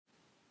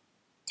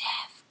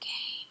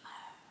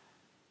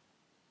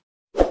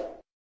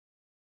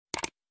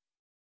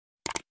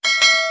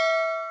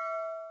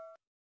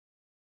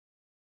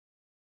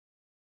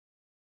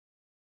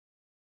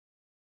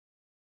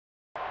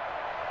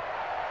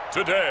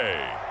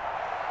Today,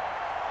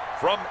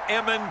 from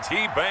M&T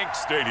Bank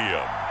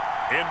Stadium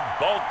in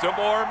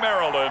Baltimore,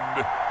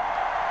 Maryland,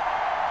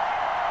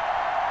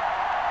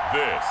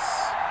 this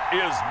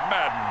is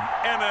Madden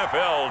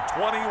NFL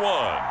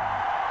 21.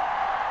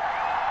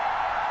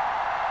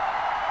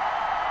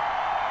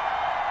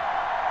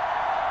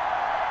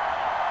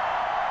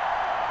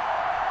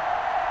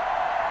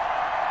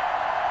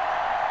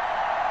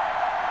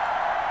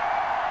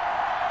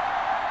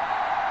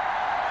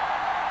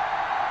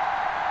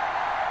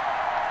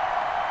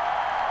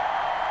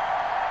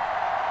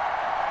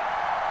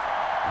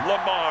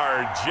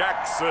 Lamar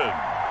Jackson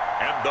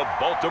and the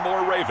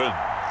Baltimore Ravens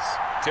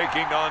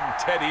taking on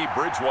Teddy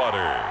Bridgewater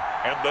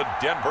and the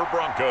Denver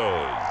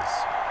Broncos.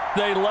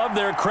 They love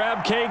their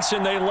crab cakes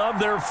and they love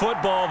their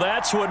football.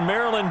 That's what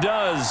Maryland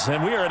does.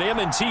 And we are at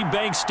M&T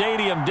Bank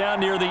Stadium down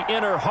near the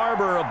inner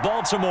harbor of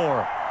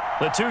Baltimore.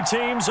 The two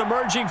teams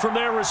emerging from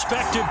their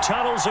respective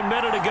tunnels a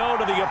minute ago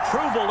to the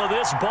approval of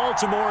this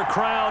Baltimore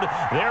crowd.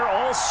 They're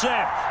all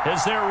set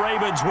as their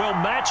Ravens will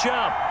match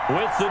up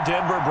with the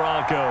Denver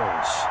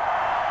Broncos.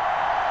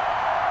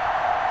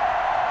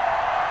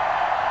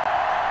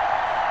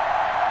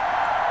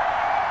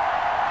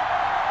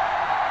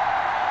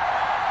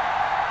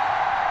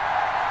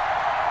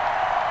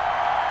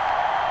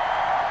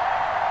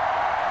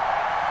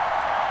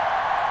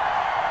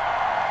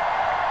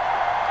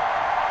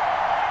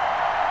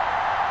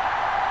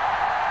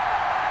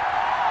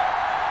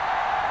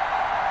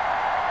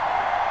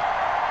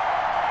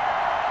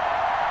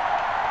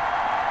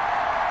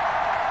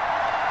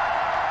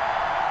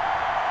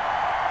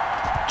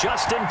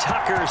 Justin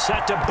Tucker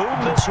set to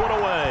boom this one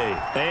away.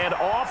 And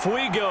off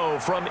we go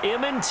from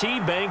M&T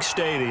Bank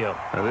Stadium.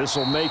 Now this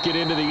will make it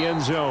into the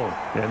end zone.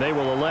 And they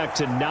will elect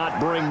to not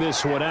bring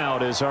this one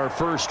out as our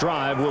first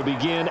drive will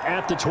begin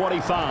at the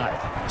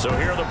 25. So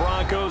here are the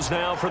Broncos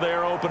now for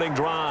their opening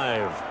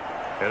drive.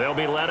 And they'll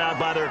be led out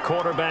by their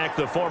quarterback,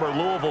 the former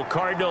Louisville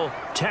Cardinal,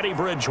 Teddy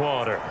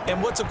Bridgewater.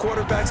 And what's a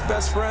quarterback's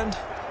best friend?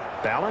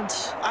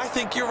 Balance? I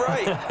think you're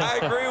right. I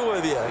agree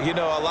with you. You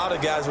know, a lot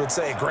of guys would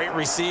say great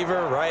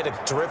receiver, right? A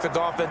terrific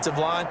offensive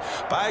line.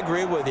 But I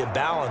agree with you,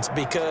 balance,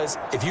 because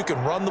if you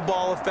can run the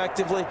ball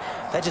effectively,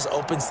 that just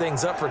opens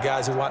things up for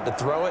guys who want to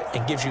throw it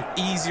and gives you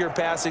easier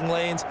passing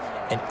lanes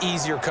and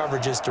easier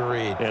coverages to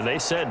read. And they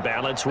said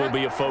balance will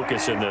be a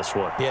focus in this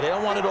one. Yeah, they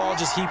don't want it all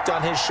just heaped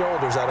on his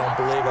shoulders, I don't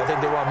believe. I think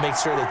they want to make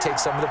sure they take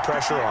some of the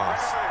pressure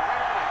off.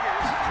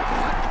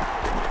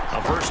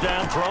 A first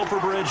down throw for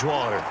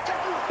Bridgewater.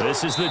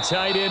 This is the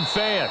tight end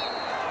Fant.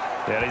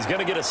 And he's going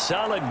to get a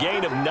solid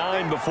gain of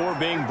 9 before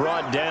being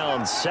brought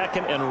down.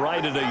 Second and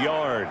right at a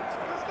yard.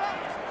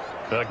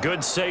 A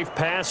good safe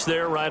pass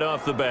there right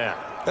off the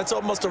bat. That's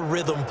almost a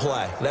rhythm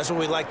play. That's what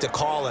we like to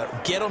call it.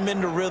 Get them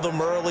into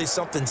rhythm early,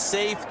 something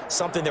safe,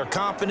 something they're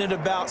confident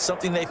about,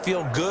 something they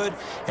feel good.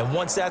 And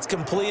once that's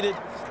completed,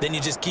 then you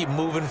just keep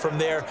moving from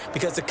there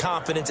because the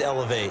confidence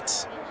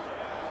elevates.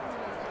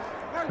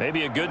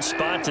 Maybe a good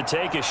spot to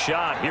take a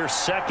shot. Here's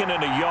second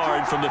and a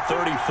yard from the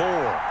 34.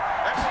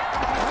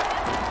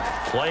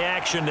 Play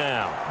action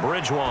now.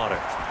 Bridgewater.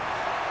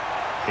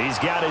 He's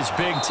got his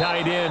big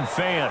tight end,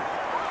 Fant.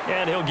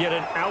 And he'll get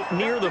it out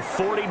near the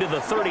 40 to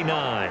the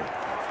 39.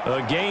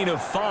 A gain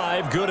of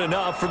 5, good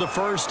enough for the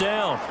first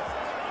down.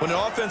 When an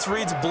offense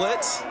reads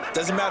blitz,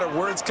 doesn't matter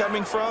where it's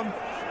coming from,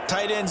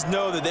 tight ends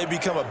know that they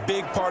become a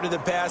big part of the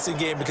passing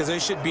game because they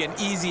should be an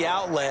easy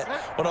outlet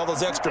when all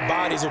those extra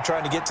bodies are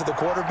trying to get to the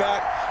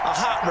quarterback. A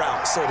hot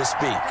route, so to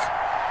speak.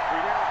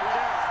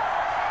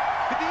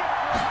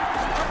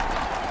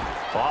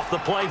 Off the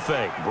play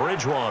fake,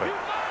 Bridgewater.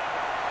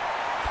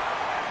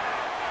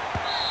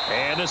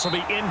 And this will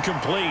be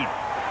incomplete.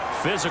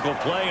 Physical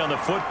play on the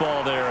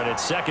football there, and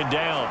it's second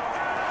down.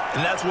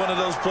 And that's one of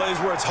those plays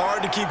where it's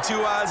hard to keep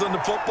two eyes on the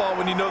football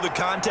when you know the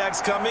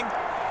contact's coming,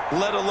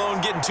 let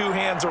alone getting two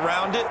hands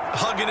around it,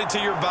 hugging it to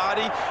your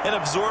body, and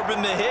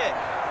absorbing the hit,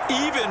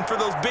 even for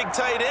those big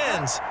tight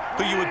ends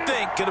who you would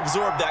think could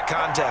absorb that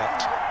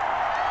contact.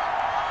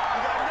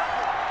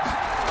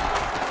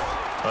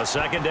 A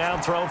second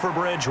down throw for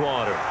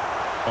Bridgewater.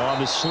 On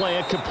the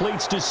slant,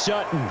 completes to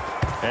Sutton.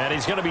 And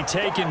he's going to be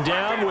taken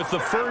down with the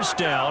first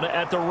down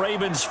at the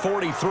Ravens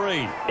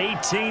 43.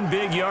 18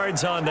 big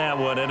yards on that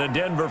one and a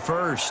Denver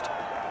first.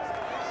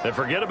 And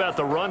forget about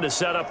the run to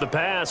set up the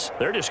pass.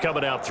 They're just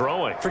coming out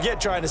throwing.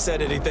 Forget trying to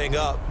set anything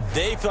up.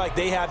 They feel like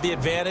they have the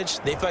advantage.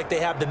 They feel like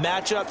they have the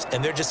matchups,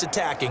 and they're just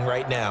attacking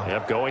right now.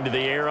 Yep, going to the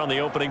air on the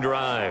opening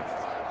drive.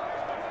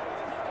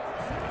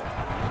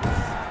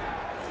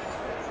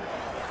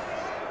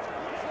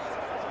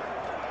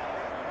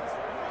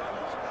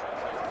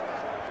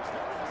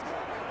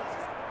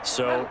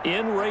 So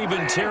in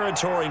Raven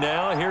territory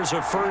now. Here's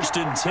a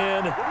 1st and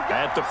 10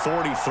 at the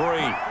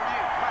 43.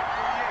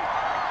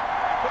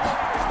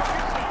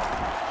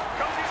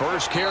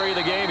 First carry of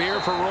the game here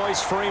for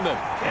Royce Freeman.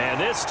 And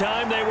this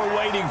time they were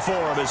waiting for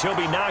him as he'll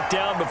be knocked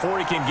down before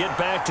he can get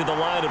back to the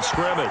line of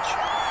scrimmage.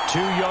 2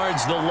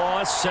 yards the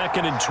loss,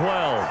 2nd and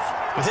 12.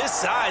 With his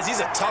size, he's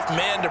a tough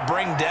man to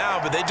bring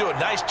down, but they do a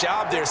nice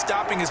job there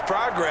stopping his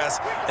progress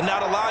and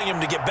not allowing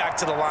him to get back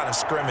to the line of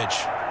scrimmage.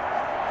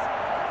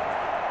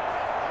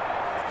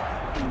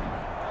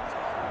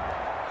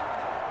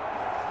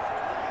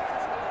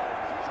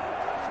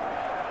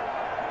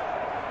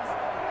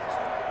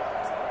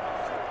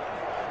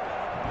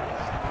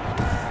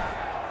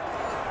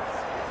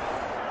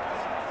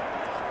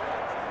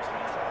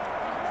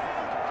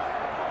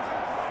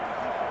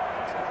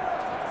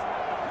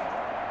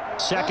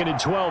 Second and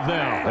 12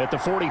 now at the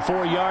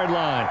 44-yard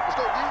line.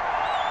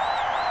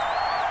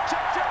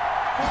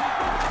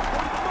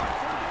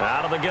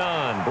 Out of the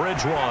gun,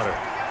 Bridgewater.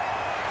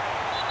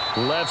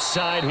 Left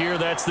side here,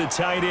 that's the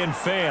tight end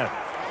fan.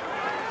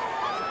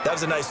 That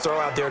was a nice throw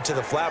out there to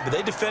the flat, but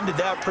they defended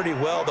that pretty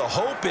well. The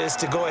hope is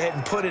to go ahead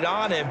and put it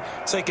on him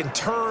so he can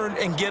turn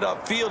and get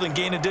upfield and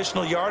gain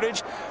additional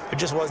yardage. There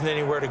just wasn't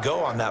anywhere to go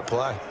on that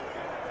play.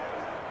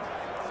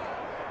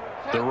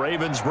 The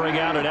Ravens bring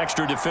out an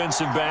extra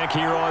defensive back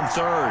here on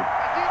 3rd.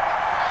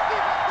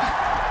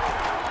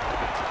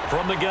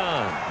 From the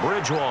gun,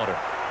 Bridgewater.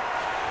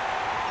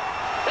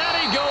 And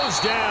he goes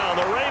down.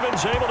 The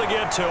Ravens able to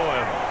get to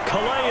him.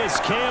 Calais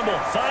Campbell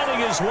finding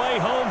his way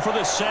home for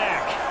the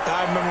sack.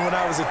 I remember when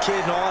I was a kid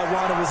and all I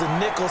wanted was a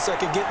nickel so I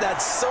could get that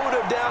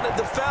soda down at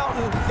the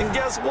fountain. And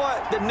guess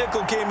what? The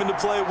nickel came into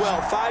play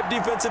well. 5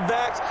 defensive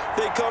backs,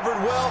 they covered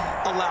well,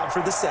 allowed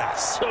for the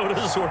sacks.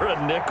 Sodas were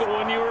a nickel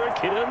when you were a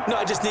kid? No,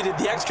 I just needed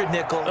the extra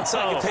nickel so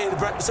I could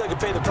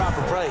pay the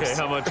proper price. Okay,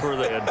 how much were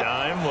they? A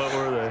dime? What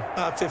were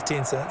they?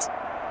 15 cents.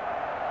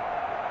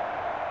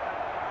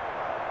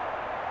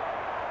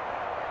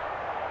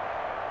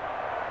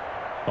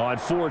 On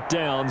 4th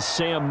down,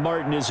 Sam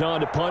Martin is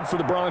on to punt for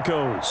the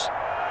Broncos.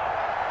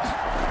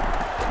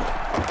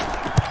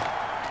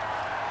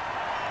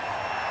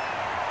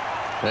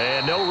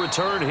 And no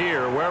return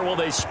here. Where will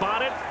they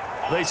spot it?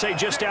 They say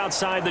just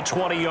outside the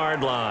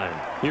 20-yard line.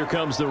 Here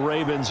comes the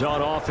Ravens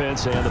on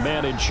offense, and the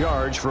man in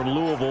charge from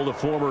Louisville, the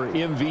former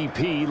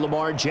MVP,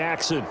 Lamar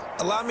Jackson.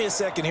 Allow me a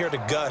second here to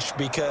gush,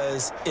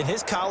 because in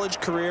his college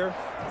career,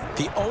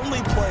 the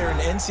only player in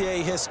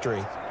NCAA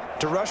history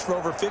to rush for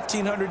over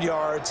 1,500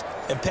 yards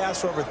and pass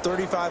for over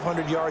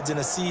 3,500 yards in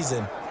a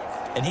season,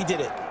 and he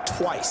did it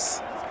twice.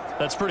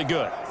 That's pretty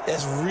good.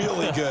 That's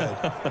really good.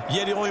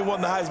 Yet he only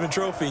won the Heisman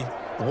Trophy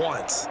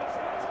once.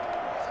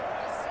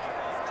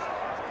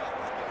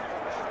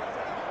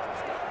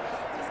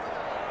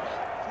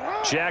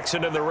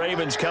 Jackson and the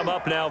Ravens come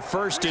up now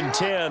 1st and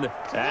 10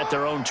 at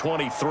their own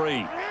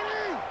 23.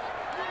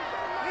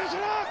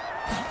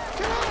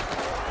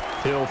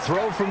 He'll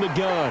throw from the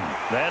gun.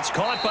 That's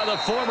caught by the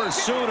former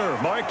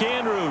Sooner, Mark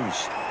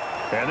Andrews.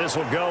 And this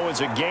will go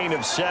as a gain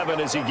of 7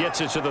 as he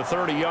gets it to the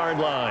 30-yard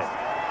line.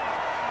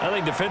 I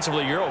think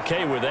defensively you're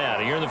okay with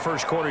that. Here in the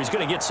first quarter, he's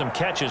going to get some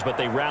catches, but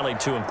they rallied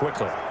to him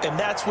quickly. And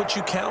that's what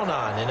you count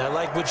on, and I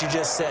like what you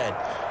just said.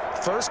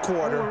 First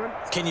quarter,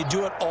 can you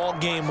do it all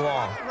game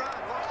long?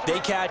 They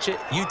catch it,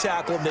 you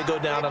tackle them, they go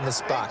down on the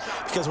spot.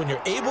 Because when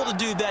you're able to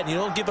do that and you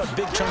don't give up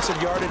big chunks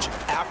of yardage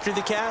after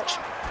the catch,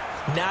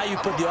 now you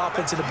put the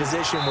offense in a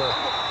position where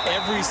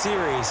every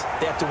series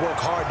they have to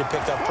work hard to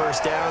pick up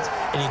first downs,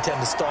 and you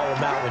tend to stall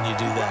them out when you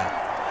do that.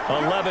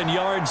 11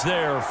 yards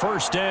there,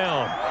 1st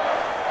down.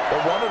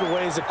 But one of the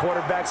ways the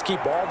quarterbacks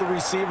keep all the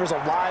receivers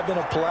alive in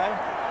a play,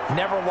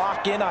 never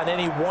lock in on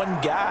any one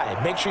guy.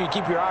 Make sure you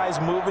keep your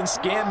eyes moving,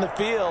 scan the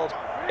field,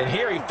 and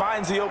here he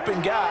finds the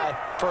open guy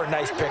for a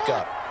nice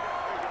pickup.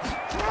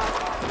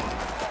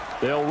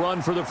 They'll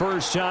run for the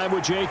first time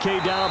with J.K.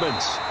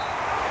 Dobbins.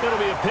 It'll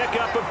be a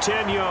pickup of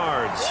 10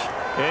 yards,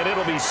 and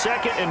it'll be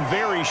 2nd and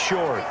very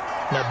short.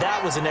 Now,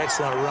 that was an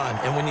excellent run,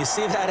 and when you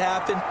see that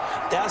happen,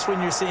 that's when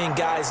you're seeing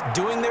guys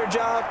doing their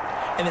job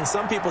and then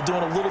some people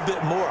doing a little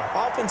bit more.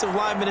 Offensive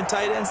linemen and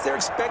tight ends, they're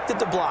expected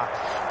to block,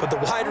 but the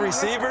wide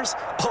receivers,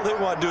 all they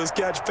want to do is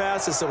catch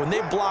passes. So when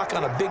they block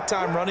on a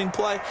big-time running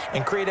play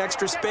and create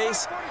extra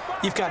space,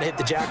 you've got to hit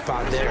the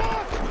jackpot there.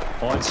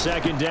 On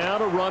 2nd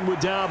down, a run with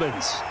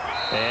Dobbins.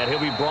 And he'll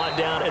be brought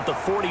down at the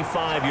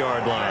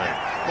 45-yard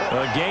line.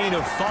 A gain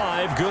of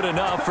 5, good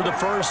enough for the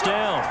first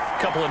down.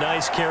 A couple of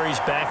nice carries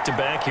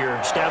back-to-back here,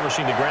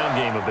 establishing the ground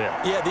game a bit.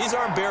 Yeah, these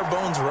aren't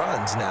bare-bones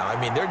runs now.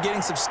 I mean, they're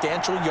getting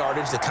substantial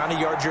yardage, the kind of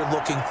yards you're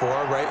looking for,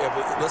 right?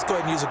 Let's go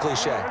ahead and use a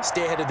cliche.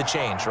 Stay ahead of the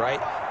change,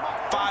 right?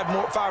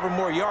 5 or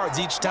more yards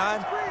each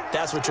time.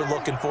 That's what you're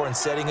looking for in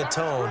setting a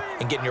tone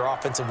and getting your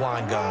offensive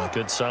line going.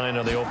 Good sign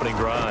on the opening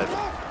drive.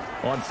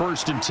 On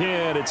 1st and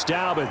 10, it's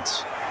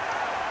Dobbins.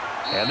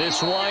 And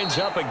this winds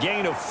up a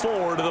gain of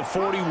 4 to the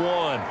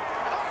 41.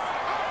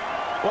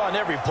 Well, on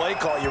every play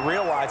call, you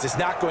realize it's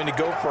not going to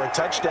go for a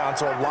touchdown,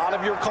 so a lot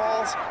of your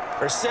calls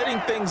are setting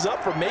things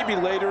up for maybe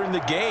later in the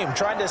game,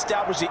 trying to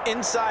establish the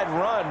inside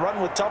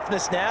run with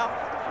toughness now,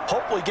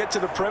 hopefully get to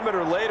the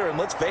perimeter later, and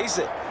let's face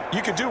it,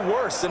 you could do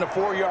worse than a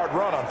 4-yard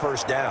run on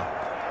first down.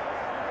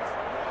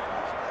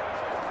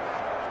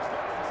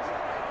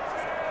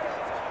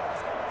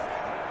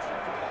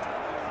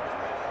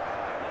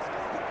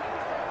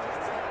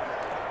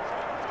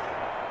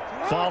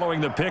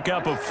 following the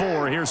pickup of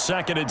 4. Here's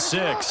 2nd and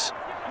 6.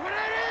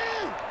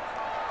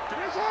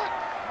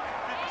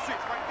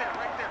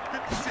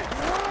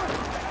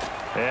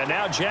 And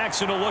now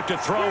Jackson will look to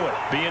throw it.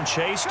 Being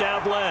chased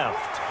out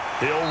left.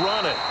 He'll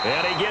run it.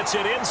 And he gets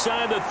it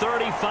inside the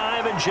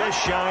 35 and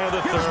just shy of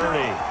the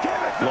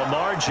 30.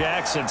 Lamar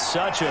Jackson,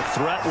 such a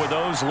threat with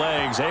those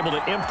legs. Able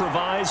to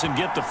improvise and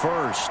get the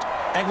first.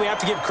 And we have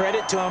to give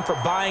credit to him for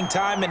buying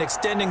time and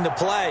extending the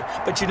play.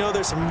 But you know,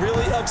 there's some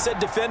really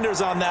upset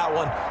defenders on that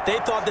one. They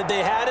thought that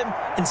they had him.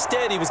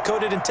 Instead, he was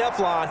coated in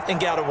Teflon and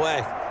got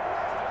away.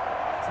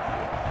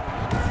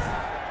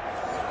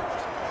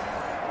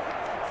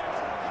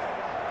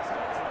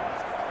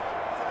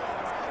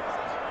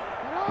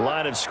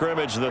 Line of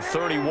scrimmage, the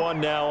 31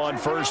 now on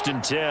 1st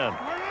and 10.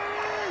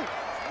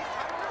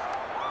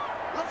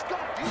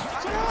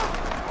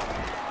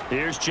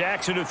 Here's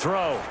Jackson to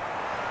throw.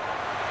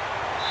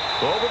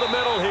 Over the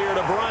middle here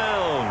to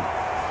Brown.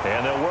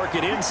 And they'll work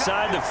it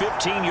inside the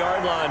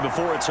 15-yard line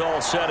before it's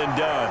all said and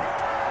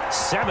done.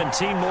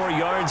 17 more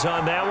yards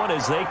on that one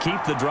as they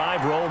keep the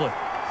drive rolling.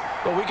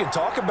 Well, we can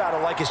talk about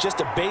it like it's just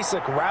a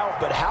basic route,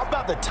 but how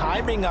about the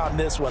timing on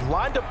this one?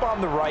 Lined up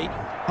on the right,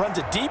 runs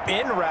a deep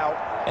in route,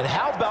 and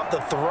how about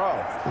the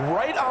throw?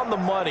 Right on the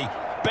money.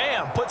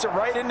 Bam, puts it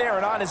right in there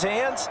and on his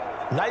hands.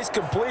 Nice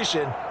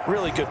completion,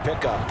 really good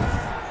pickup.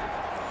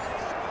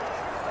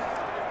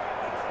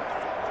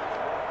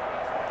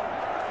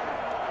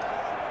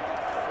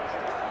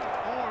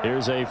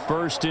 Here's a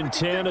 1st and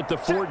 10 at the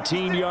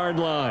 14-yard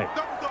line.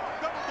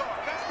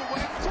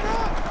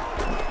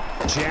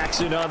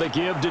 Jackson on the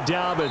give to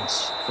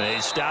Dobbins. They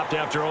stopped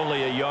after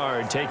only a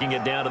yard, taking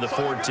it down to the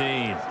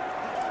 14.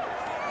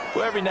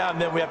 Well, every now and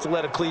then we have to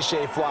let a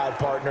cliche fly,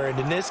 partner. And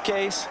in this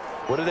case,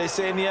 what do they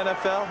say in the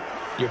NFL?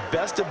 Your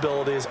best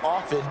ability is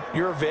often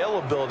your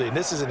availability. And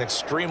this is an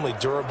extremely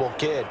durable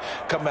kid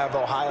coming out of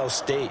Ohio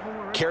State.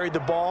 Carried the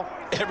ball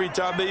every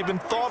time they even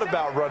thought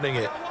about running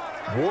it.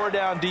 Wore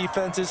down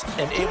defenses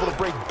and able to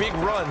break big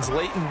runs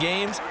late in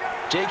games.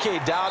 J.K.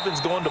 Dobbins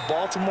going to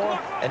Baltimore,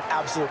 an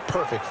absolute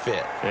perfect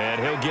fit.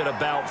 And he'll get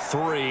about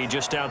 3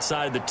 just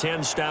outside the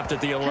 10, stopped at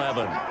the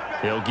 11.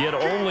 He'll get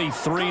only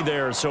 3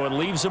 there, so it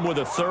leaves him with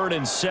a 3rd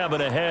and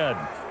 7 ahead.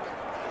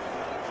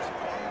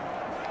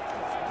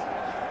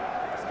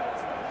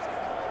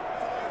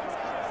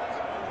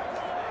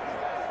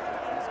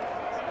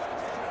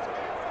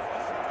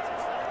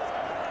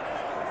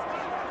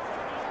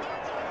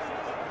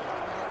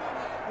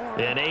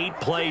 An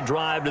 8-play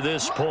drive to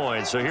this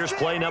point. So here's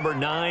play number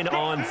 9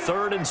 on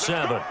 3rd and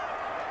 7.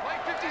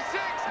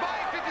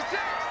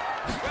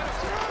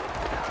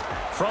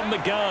 From the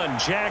gun,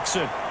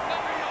 Jackson.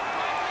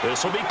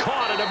 This will be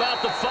caught at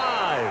about the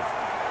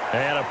 5.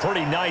 And a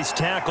pretty nice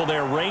tackle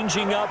there,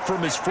 ranging up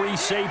from his free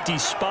safety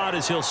spot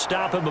as he'll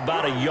stop him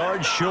about a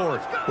yard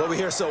short. Well, we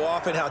hear so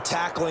often how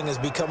tackling has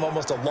become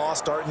almost a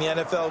lost art in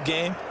the NFL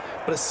game.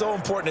 But it's so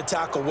important to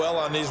tackle well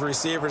on these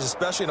receivers,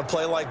 especially in a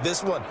play like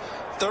this one.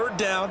 3rd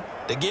down,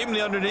 they gave him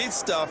the underneath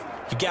stuff.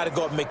 You got to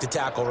go up and make the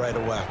tackle right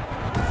away.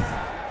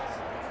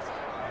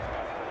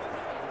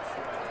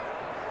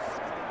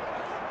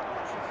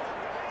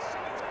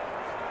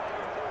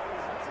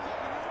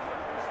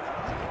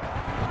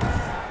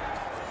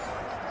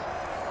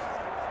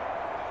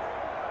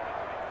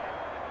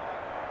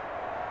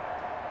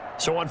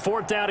 So on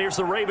 4th down, here's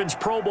the Ravens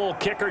Pro Bowl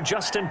kicker,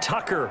 Justin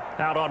Tucker,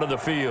 out onto the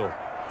field.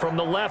 From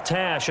the left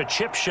hash, a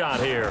chip shot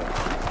here.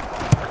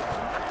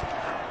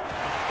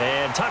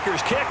 And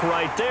Tucker's kick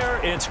right there.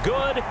 It's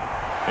good.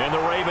 And the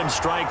Ravens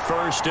strike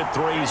first at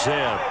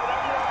 3-zip.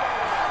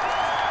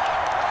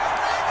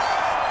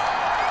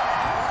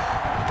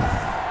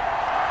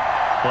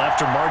 Well,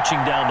 after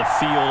marching down the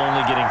field,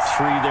 only getting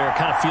 3 there, it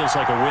kind of feels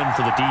like a win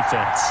for the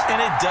defense.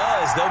 And it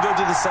does. They'll go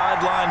to the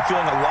sideline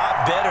feeling a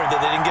lot better that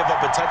they didn't give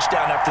up a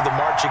touchdown after the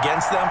march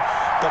against them.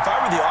 But if I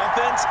were the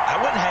offense, I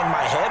wouldn't hang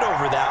my head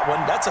over that one.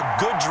 That's a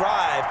good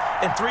drive,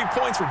 and 3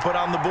 points were put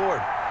on the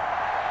board.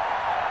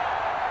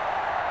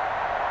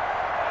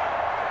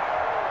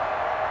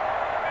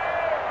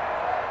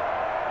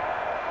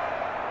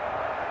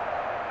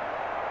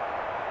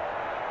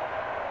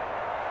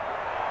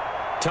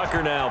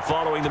 Tucker now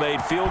following the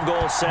made field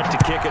goal, set to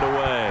kick it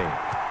away.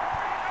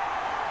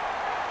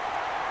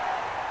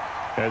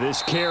 And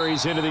this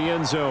carries into the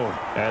end zone.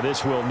 And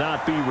this will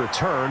not be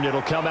returned.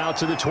 It'll come out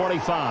to the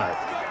 25.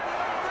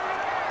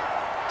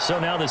 So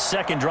now the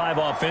second drive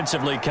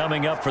offensively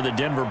coming up for the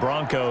Denver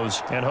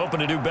Broncos and hoping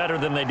to do better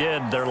than they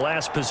did their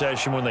last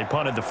possession when they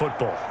punted the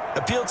football.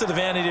 Appeal to the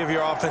vanity of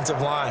your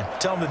offensive line.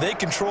 Tell them that they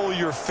control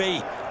your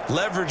fate.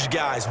 Leverage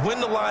guys.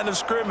 Win the line of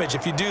scrimmage.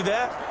 If you do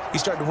that, you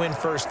start to win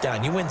 1st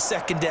down. You win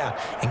 2nd down.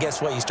 And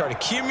guess what? You start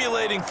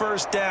accumulating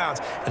 1st downs.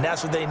 And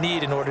that's what they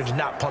need in order to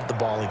not punt the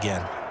ball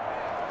again.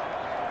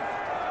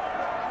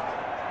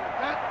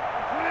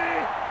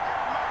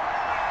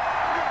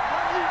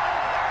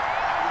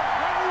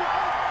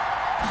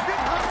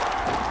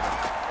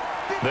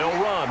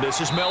 They'll run.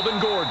 This is Melvin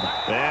Gordon.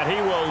 And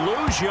he will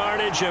lose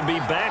yardage and be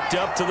backed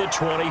up to the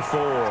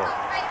 24.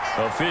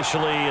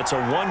 Officially, it's a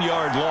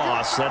 1-yard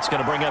loss. That's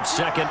going to bring up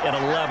 2nd and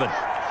 11.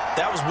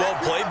 That was well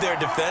played there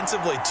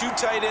defensively. 2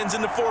 tight ends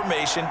in the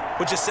formation,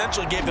 which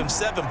essentially gave him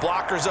 7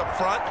 blockers up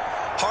front.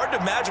 Hard to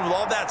imagine with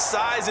all that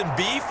size and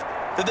beef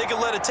that they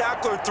could let a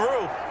tackler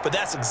through, but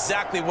that's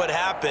exactly what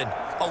happened.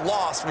 A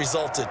loss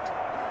resulted.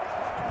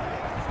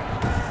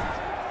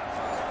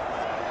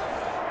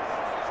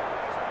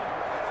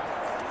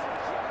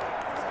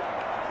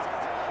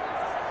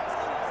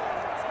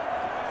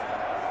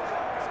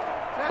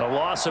 A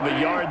loss of a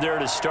yard there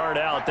to start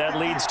out. That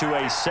leads to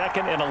a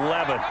 2nd and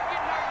 11.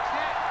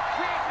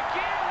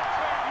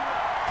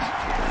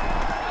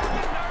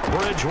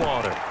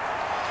 Bridgewater.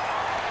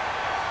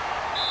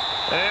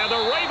 And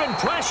the Raven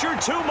pressure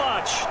too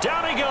much.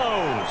 Down he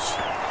goes.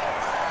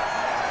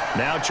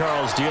 Now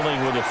Charles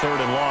dealing with a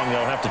 3rd and long.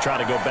 They'll have to try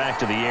to go back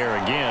to the air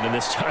again, and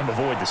this time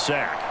avoid the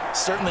sack.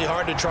 Certainly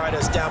hard to try to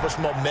establish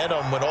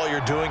momentum when all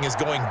you're doing is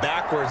going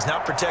backwards,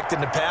 not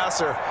protecting the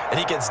passer, and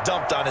he gets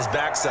dumped on his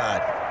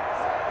backside.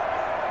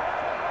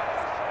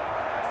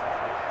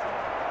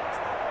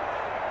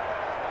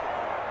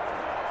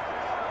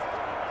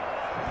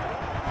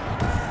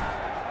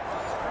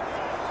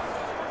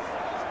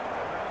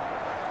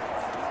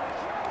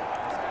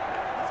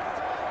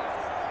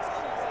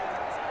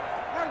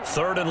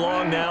 Third and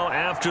long now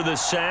after the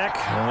sack,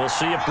 and we'll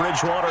see if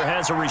Bridgewater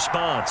has a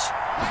response.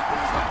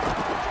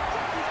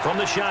 From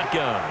the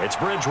shotgun, it's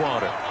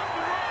Bridgewater.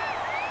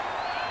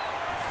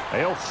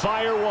 He'll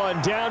fire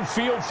one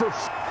downfield for...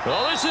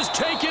 Oh, this is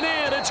taken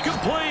in. It's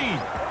complete.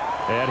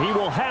 And he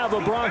will have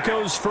a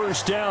Broncos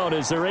first down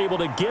as they're able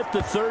to get the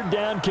 3rd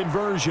down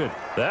conversion.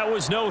 That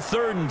was no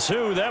 3rd and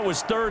 2. That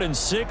was 3rd and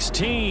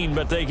 16,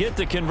 but they get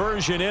the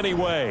conversion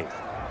anyway.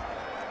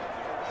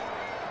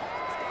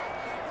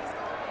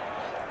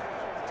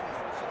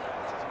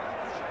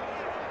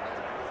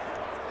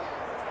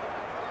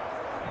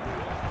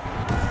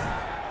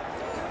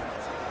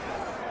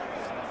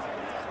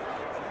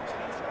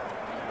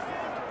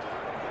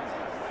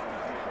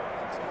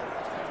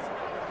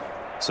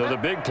 So the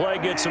big play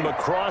gets him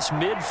across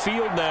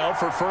midfield now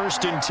for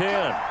 1st and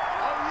 10.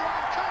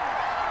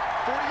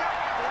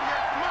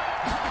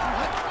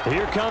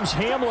 Here comes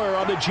Hamler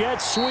on the jet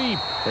sweep.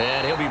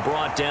 And he'll be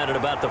brought down at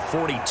about the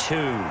 42.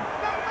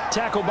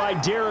 Tackled by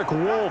Derek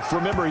Wolfe.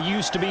 Remember, he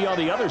used to be on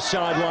the other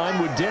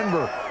sideline with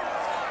Denver.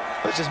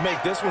 Let's just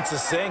make this one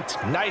succinct.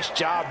 Nice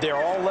job there.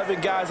 All 11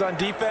 guys on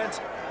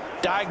defense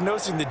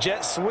diagnosing the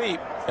jet sweep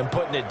and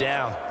putting it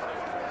down.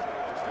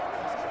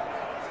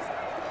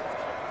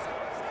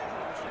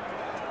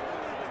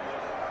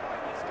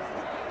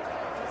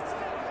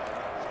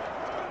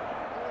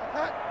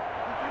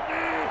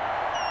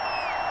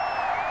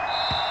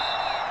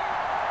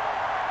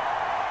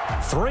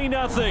 Three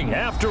 3-0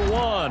 after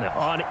 1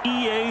 on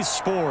EA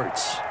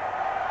Sports.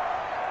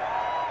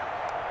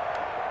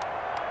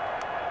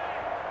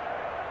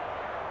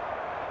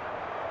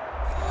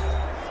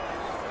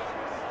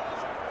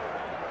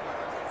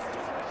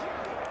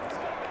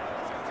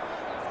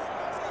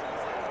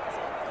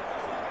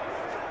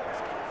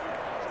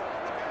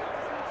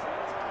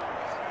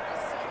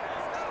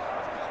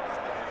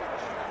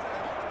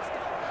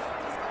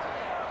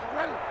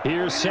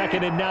 Here's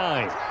 2nd and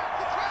 9.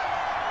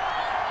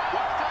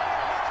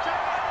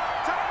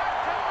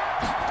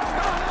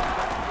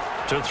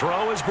 To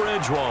throw is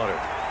Bridgewater.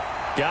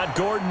 Got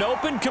Gordon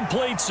open,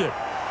 completes it.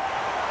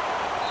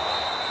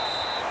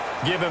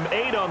 Give him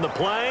 8 on the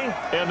play,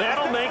 and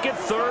that'll make it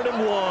 3rd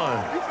and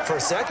 1. For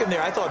a second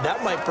there, I thought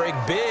that might break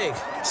big.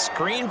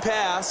 Screen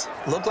pass.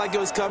 Looked like it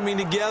was coming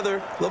together.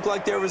 Looked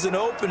like there was an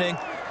opening.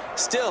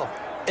 Still,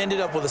 ended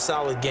up with a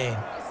solid gain.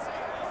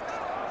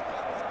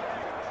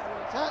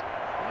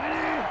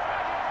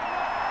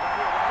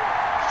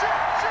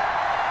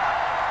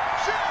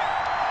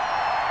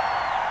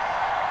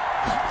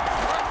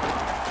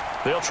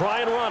 They'll try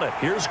and run it.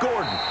 Here's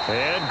Gordon.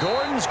 And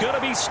Gordon's going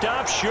to be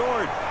stopped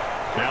short.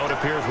 Now it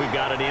appears we've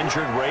got an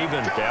injured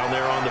Raven down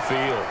there on the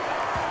field.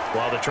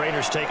 While the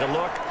trainers take a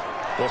look,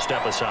 we'll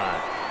step aside.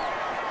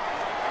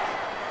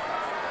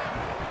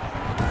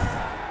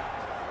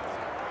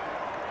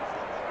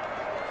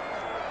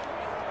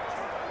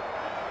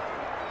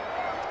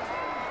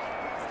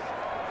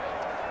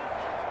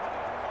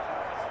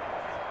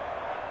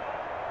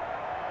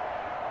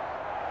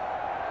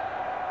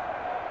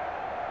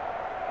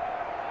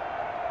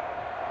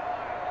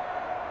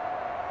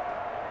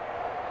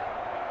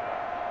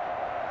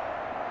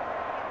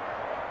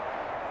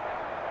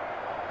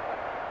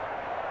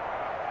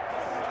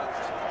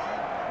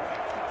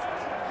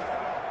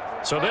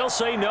 So they'll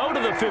say no to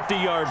the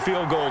 50-yard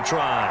field goal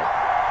try.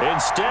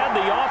 Instead,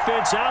 the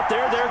offense out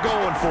there, they're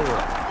going for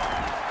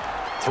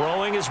it.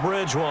 Throwing is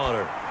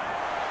Bridgewater.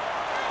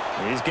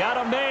 He's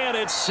got a man.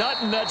 It's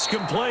Sutton. That's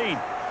complete.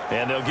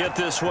 And they'll get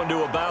this one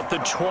to about the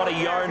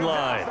 20-yard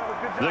line.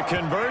 The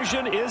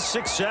conversion is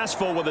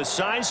successful with a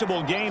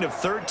sizable gain of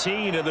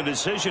 13, and the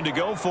decision to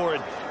go for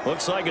it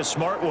looks like a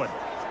smart one.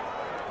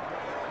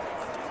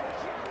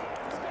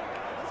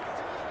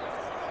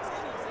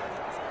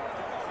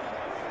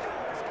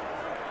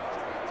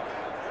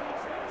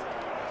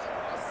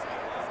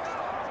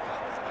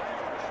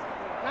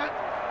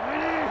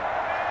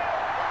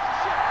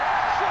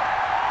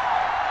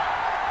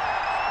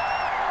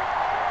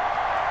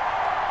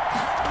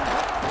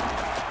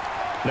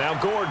 Now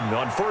Gordon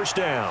on first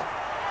down.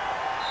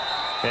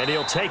 And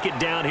he'll take it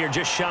down here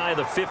just shy of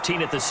the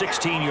 15 at the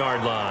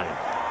 16-yard line.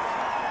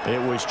 It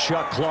was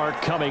Chuck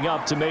Clark coming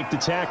up to make the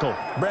tackle.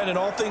 Brandon,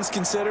 all things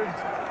considered,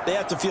 they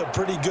have to feel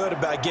pretty good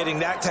about getting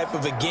that type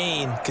of a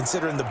gain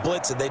considering the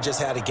blitz that they just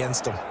had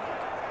against them.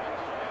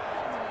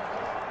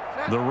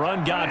 The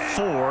run got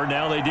 4.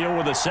 Now they deal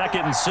with a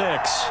 2nd and 6.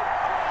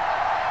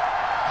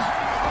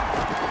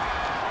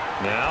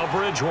 Now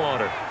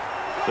Bridgewater.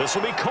 This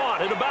will be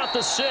caught at about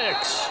the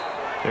 6.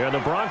 And the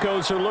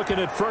Broncos are looking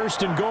at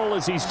 1st and goal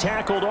as he's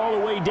tackled all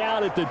the way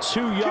down at the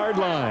 2-yard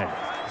line.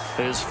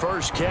 His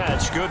first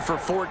catch, good for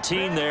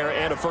 14 there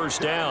and a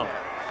first down.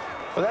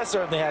 Well, that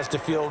certainly has to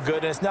feel good,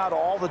 and it's not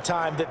all the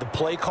time that the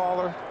play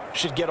caller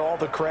should get all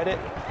the credit.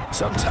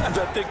 Sometimes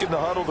I think in the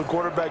huddle, the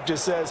quarterback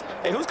just says,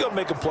 hey, who's going to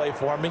make a play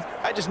for me?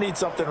 I just need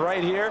something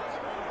right here.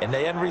 And the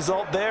end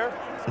result there,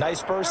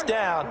 nice first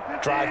down.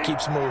 Drive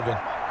keeps moving.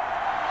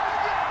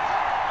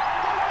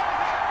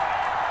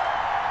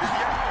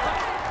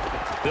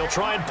 They'll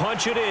try and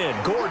punch it in.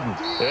 Gordon.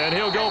 And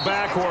he'll go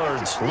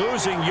backwards,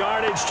 losing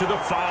yardage to the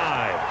 5.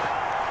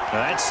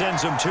 That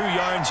sends them 2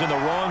 yards in the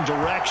wrong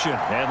direction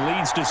and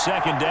leads to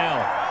 2nd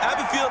down. I have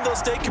a feeling they'll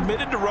stay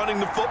committed to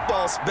running the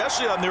football,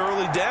 especially on the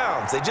early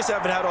downs. They just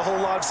haven't had a whole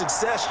lot of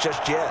success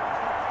just yet.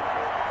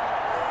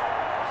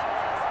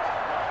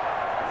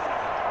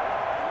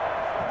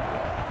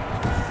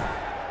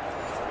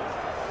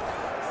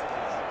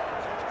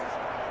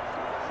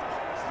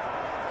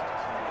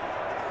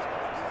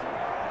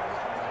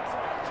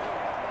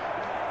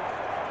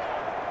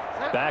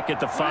 Back at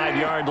the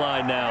 5-yard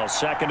line now,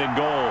 2nd and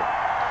goal.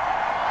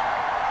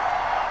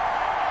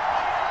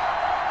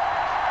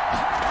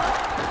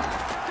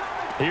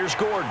 Here's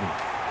Gordon.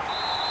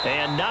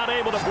 And not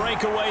able to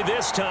break away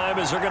this time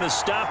as they're going to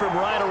stop him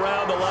right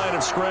around the line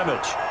of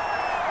scrimmage.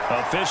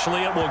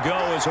 Officially, it will go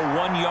as a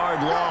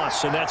 1-yard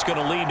loss, and that's going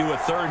to lead to a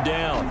 3rd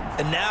down.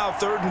 And now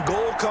 3rd and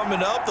goal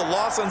coming up, the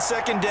loss on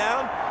 2nd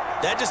down.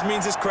 That just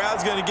means this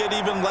crowd's going to get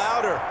even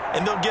louder,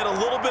 and they'll get a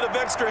little bit of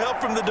extra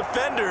help from the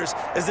defenders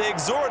as they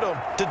exhort them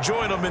to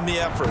join them in the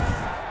effort.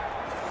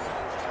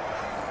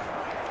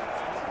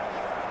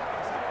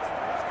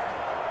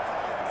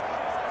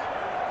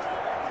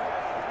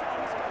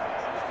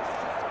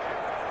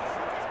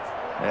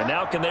 And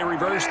now can they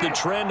reverse the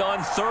trend on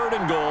 3rd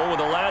and goal with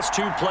the last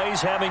 2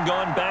 plays having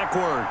gone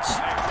backwards?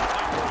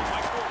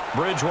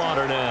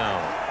 Bridgewater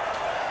now.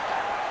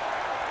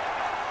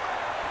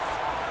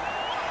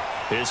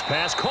 His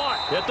pass caught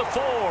at the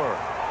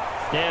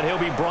 4. And he'll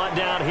be brought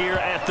down here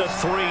at the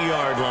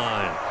 3-yard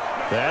line.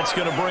 That's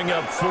going to bring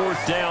up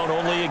 4th down,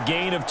 only a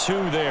gain of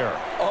 2 there.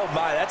 Oh,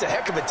 my, that's a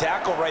heck of a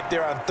tackle right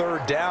there on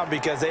 3rd down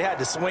because they had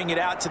to swing it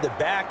out to the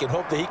back and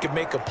hope that he could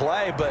make a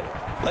play. But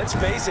let's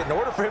face it, in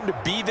order for him to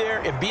be there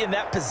and be in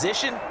that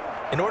position,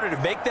 in order to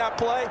make that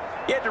play,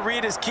 he had to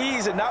read his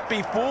keys and not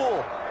be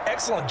fooled.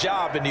 Excellent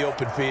job in the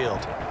open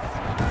field.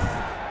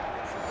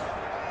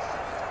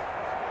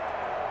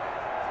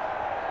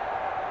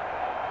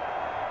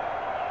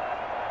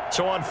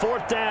 So on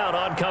 4th down,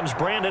 on comes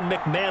Brandon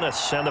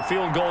McManus and the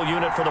field goal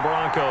unit for the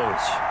Broncos.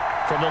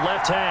 From the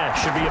left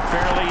hash, should be a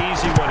fairly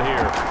easy one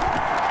here.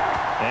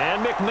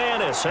 And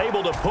McManus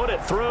able to put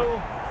it through,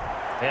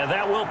 and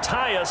that will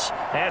tie us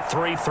at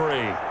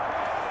 3-3.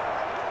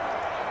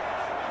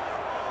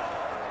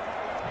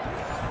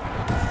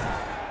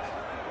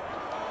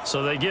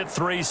 So they get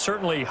 3,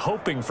 certainly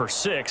hoping for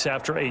 6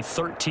 after a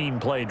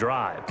 13-play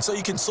drive. So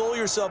you console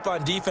yourself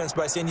on defense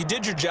by saying you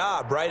did your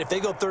job, right? If they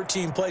go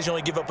 13 plays, you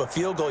only give up a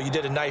field goal, you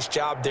did a nice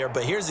job there.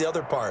 But here's the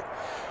other part.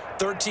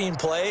 13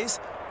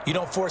 plays, you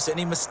don't force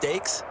any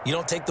mistakes, you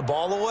don't take the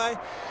ball away.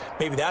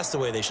 Maybe that's the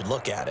way they should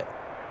look at it.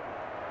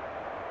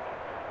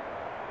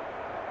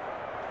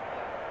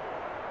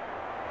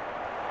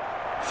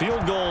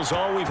 Field goals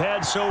all we've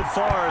had so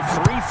far.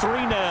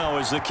 3-3 now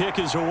as the kick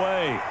is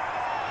away.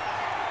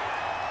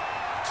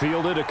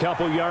 Fielded a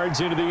couple yards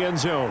into the end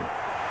zone.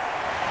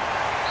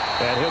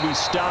 And he'll be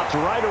stopped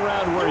right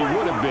around where he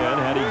would have been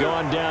had he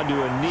gone down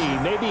to a knee,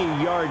 maybe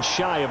a yard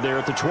shy of there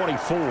at the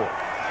 24.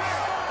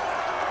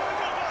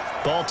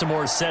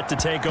 Baltimore set to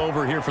take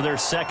over here for their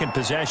 2nd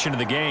possession of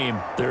the game.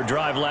 Their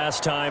drive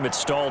last time, it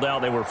stalled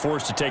out. They were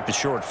forced to take the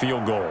short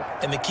field goal.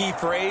 And the key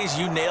phrase,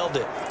 you nailed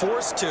it,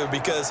 forced to,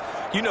 because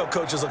you know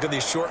coaches look at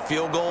these short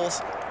field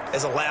goals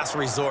as a last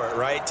resort,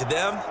 right? To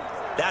them,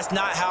 that's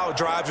not how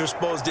drives are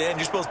supposed to end.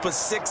 You're supposed to put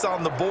 6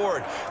 on the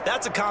board.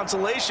 That's a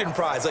consolation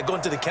prize, like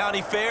going to the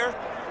county fair.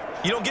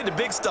 You don't get the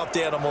big stuffed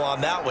animal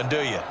on that one,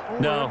 do you?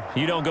 No,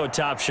 you don't go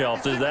top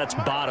shelf. That's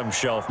bottom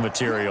shelf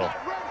material.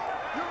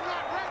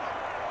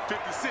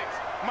 56,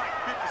 Mike,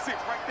 56,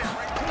 right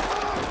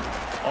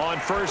there. On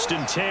 1st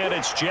and 10,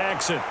 it's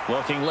Jackson.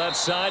 Looking left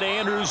side,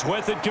 Andrews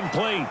with it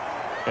complete.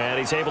 And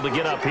he's able to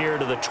get up here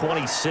to the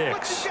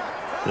 26.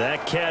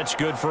 That catch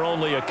good for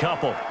only a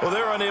couple. Well,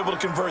 they're unable to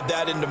convert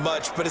that into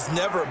much, but it's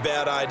never a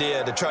bad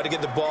idea to try to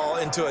get the ball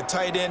into a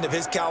tight end of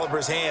his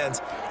caliber's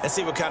hands and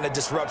see what kind of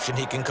disruption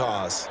he can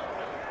cause.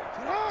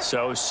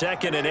 So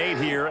 2nd and 8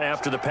 here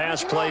after the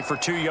pass play for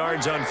 2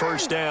 yards on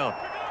 1st down.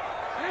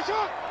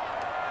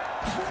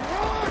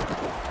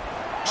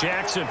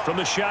 Jackson from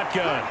the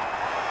shotgun.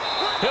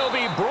 He'll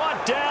be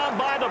brought down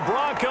by the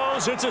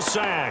Broncos. It's a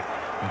sack.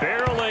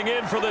 Barreling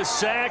in for the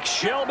sack,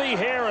 Shelby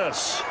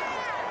Harris.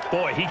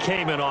 Boy, he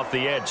came in off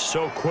the edge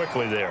so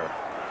quickly there.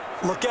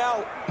 Look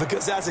out,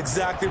 because that's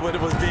exactly what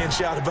it was being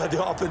shouted by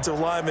the offensive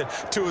lineman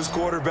to his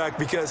quarterback,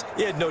 because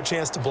he had no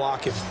chance to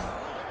block him.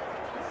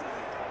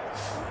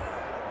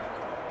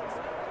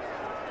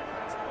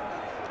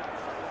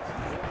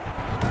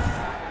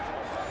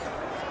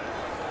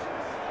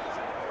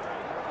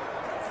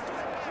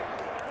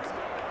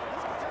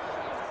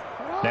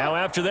 Now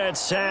after that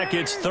sack,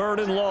 it's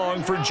 3rd and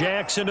long for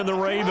Jackson and the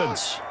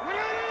Ravens.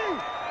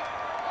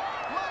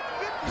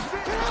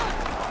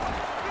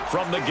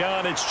 From the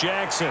gun, it's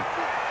Jackson.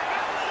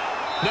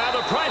 Now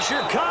the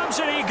pressure comes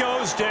and he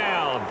goes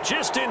down.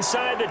 Just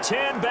inside the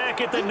 10,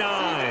 back at the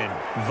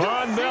 9.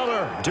 Von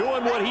Miller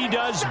doing what he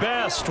does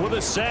best with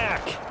a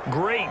sack.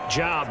 Great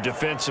job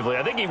defensively.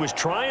 I think he was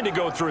trying to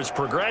go through his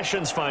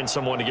progressions, find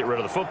someone to get rid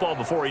of the football.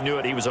 Before he knew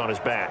it, he was on his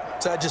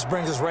back. So that just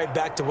brings us right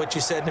back to what you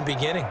said in the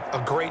beginning.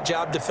 A great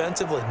job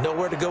defensively.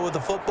 Nowhere to go with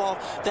the football.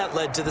 That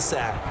led to the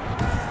sack.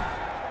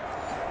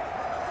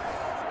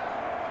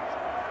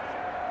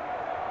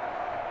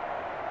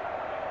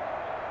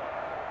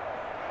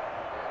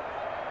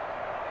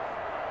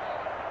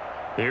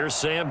 Here's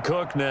Sam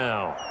Cook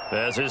now,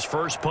 as his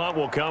first punt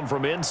will come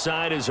from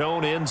inside his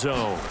own end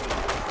zone.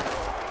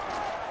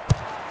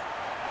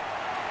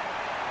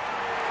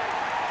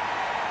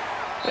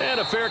 And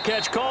a fair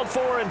catch called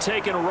for and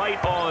taken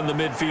right on the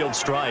midfield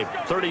stripe.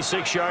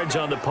 36 yards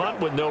on the punt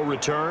with no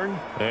return.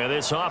 And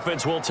this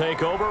offense will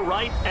take over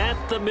right at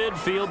the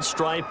midfield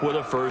stripe with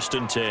a 1st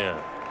and 10.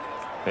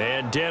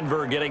 And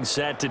Denver getting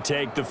set to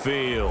take the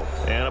field.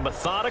 And a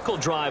methodical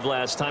drive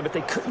last time, but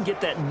they couldn't get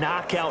that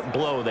knockout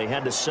blow. They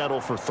had to settle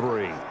for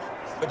 3.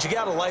 But you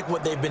got to like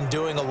what they've been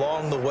doing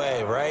along the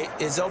way, right?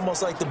 It's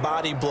almost like the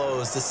body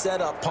blows, the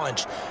setup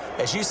punch.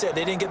 As you said,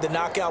 they didn't get the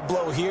knockout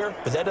blow here,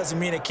 but that doesn't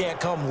mean it can't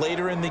come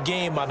later in the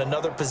game on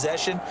another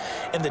possession.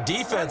 And the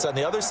defense on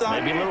the other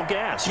side, maybe a little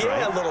gassed, right?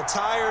 Yeah, a little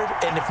tired.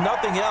 And if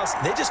nothing else,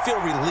 they just feel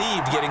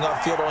relieved getting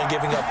upfield, only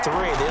giving up 3.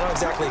 They don't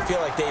exactly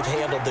feel like they've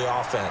handled the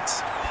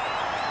offense.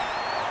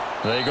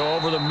 They go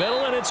over the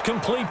middle, and it's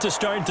complete to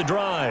start the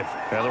drive.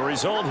 And the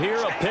result here,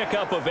 a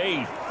pickup of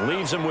 8.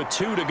 Leaves them with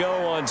 2 to go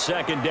on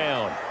 2nd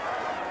down.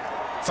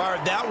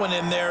 Fired that one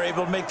in there,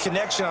 able to make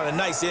connection on a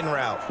nice in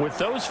route. With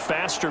those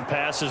faster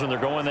passes when they're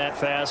going that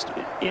fast,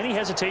 any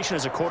hesitation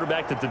as a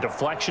quarterback that the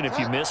deflection, if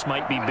you miss,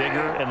 might be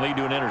bigger and lead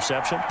to an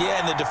interception?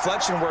 Yeah, and the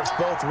deflection works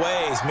both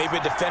ways. Maybe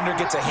a defender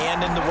gets a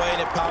hand in the way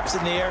and it pops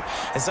in the air.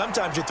 And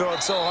sometimes you throw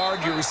it so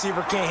hard your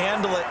receiver can't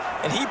handle it,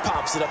 and he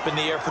pops it up in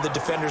the air for the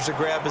defenders to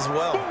grab as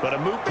well. But a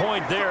moot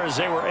point there as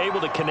they were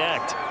able to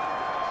connect.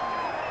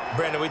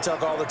 Brandon, we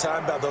talk all the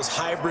time about those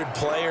hybrid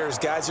players,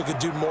 guys who could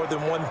do more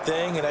than one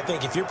thing. And I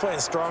think if you're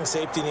playing strong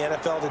safety in the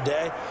NFL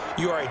today,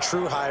 you are a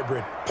true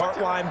hybrid. Part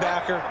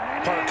linebacker,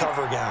 part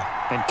cover guy.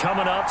 And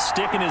coming up,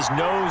 sticking his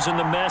nose in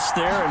the mess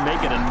there and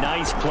making a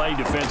nice play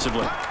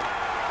defensively.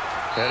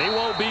 And he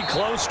won't be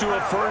close to a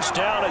 1st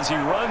down as he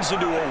runs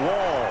into a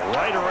wall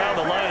right around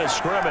the line of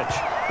scrimmage.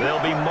 They'll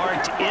be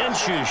marked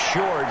inches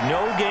short,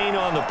 no gain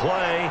on the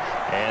play,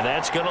 and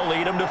that's going to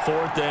lead him to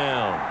 4th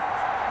down.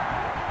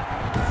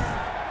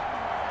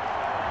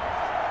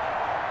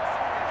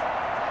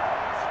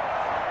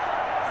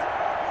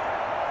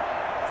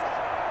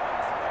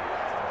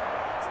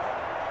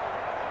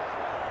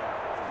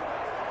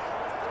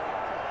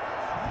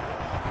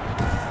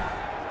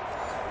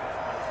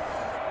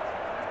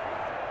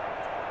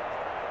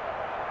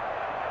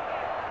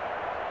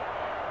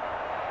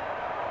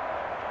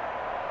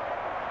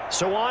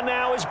 So on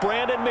now is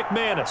Brandon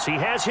McManus. He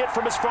has hit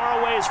from as far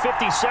away as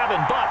 57,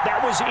 but that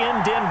was in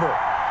Denver.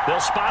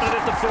 They'll spot it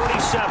at the 47,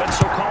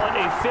 so call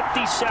it a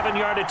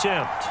 57-yard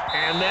attempt.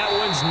 And that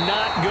one's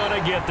not going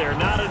to get there.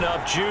 Not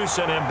enough juice,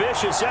 an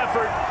ambitious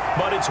effort,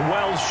 but it's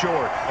well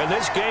short. And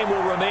this game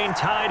will remain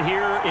tied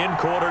here in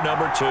quarter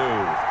number 2.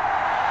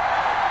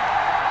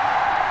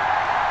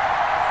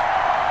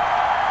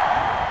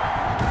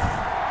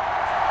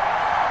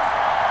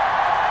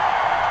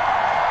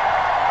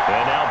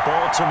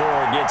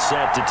 Baltimore gets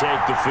set to take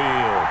the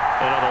field.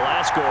 And on the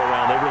last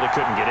go-around, they really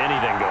couldn't get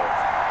anything going.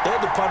 They had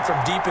to punt from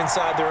deep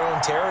inside their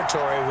own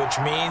territory, which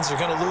means they're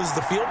going to lose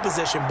the field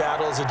position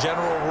battle as a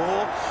general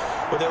rule.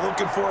 What they're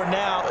looking for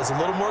now is a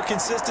little more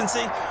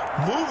consistency,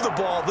 move the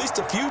ball at least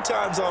a few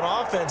times on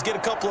offense, get a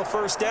couple of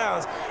 1st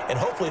downs, and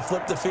hopefully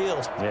flip the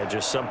field. Yeah,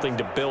 just something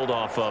to build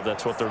off of.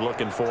 That's what they're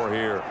looking for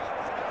here.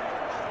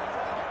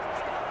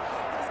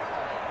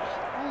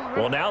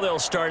 Well, now they'll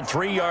start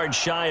 3 yards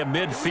shy of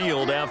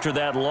midfield after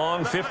that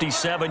long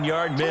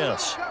 57-yard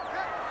miss.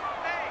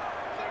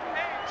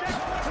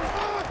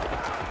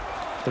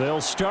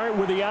 They'll start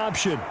with the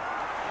option.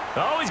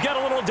 Oh, he's got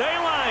a little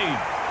daylight.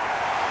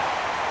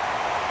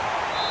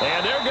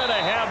 And they're going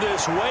to have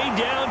this way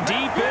down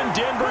deep in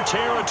Denver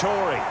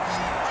territory.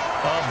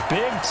 A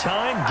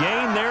big-time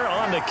gain there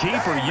on the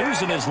keeper,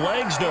 using his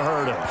legs to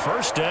hurt him.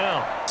 First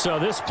down. So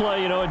this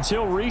play,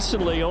 until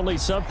recently, only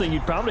something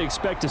you'd probably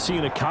expect to see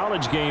in a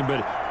college game,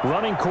 but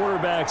running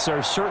quarterbacks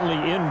are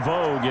certainly in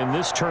vogue, and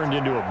this turned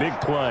into a big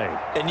play.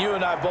 And you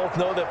and I both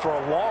know that for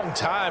a long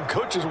time,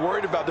 coaches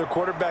worried about their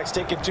quarterbacks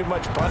taking too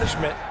much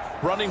punishment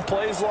running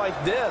plays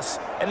like this,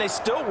 and they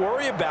still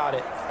worry about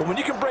it. But when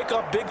you can break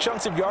up big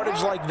chunks of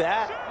yardage like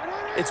that,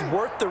 it's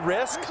worth the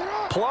risk.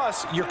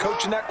 Plus, you're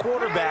coaching that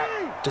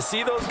quarterback to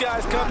see those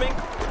guys coming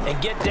and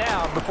get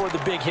down before the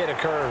big hit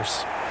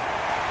occurs.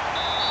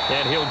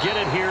 And he'll get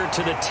it here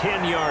to the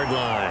 10-yard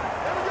line.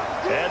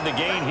 Add the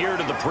gain here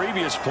to the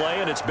previous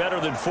play, and it's better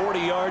than 40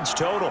 yards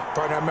total.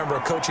 Partner, I remember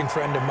a coaching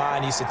friend of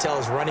mine used to tell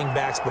his running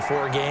backs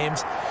before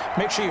games,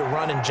 make sure you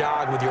run and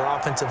jog with your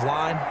offensive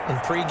line in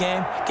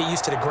pregame. Get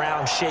used to the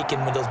ground shaking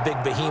when those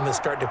big behemoths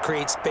start to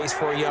create space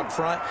for you up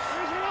front.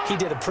 He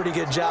did a pretty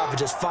good job of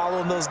just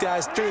following those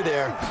guys through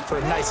there for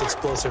a nice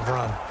explosive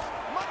run.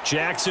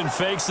 Jackson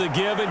fakes the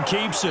give and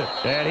keeps it.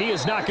 And he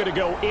is not going to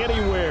go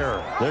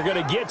anywhere. They're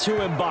going to get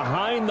to him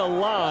behind the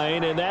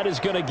line, and that is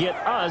going to get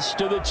us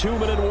to the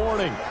 2-minute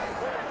warning.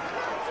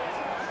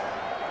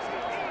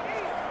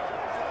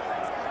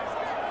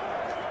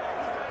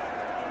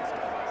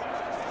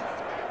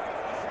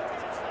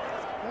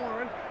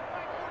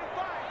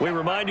 We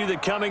remind you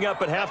that coming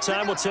up at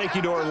halftime, we'll take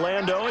you to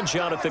Orlando and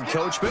Jonathan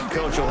Coachman.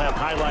 Coach will have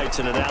highlights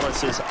and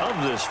analysis of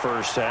this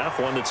first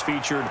half, one that's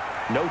featured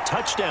no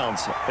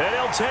touchdowns. And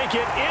he'll take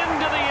it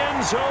into the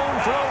end zone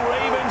for a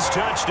Ravens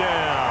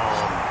touchdown.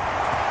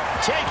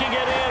 Taking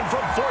it in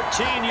from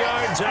 14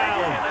 yards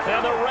out, and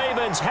the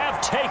Ravens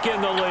have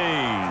taken the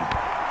lead.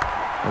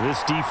 Well,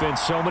 this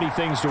defense, so many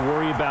things to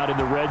worry about in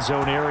the red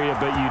zone area,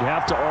 but you'd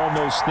have to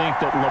almost think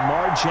that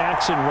Lamar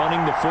Jackson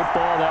running the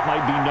football, that might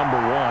be number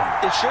one.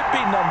 It should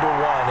be number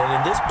one, and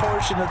in this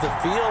portion of the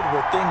field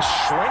where things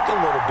shrink a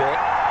little bit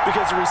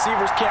because the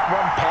receivers can't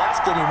run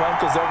past anyone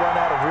because they'll run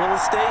out of real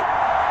estate,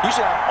 you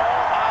should have all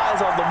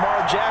eyes on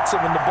Lamar Jackson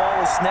when the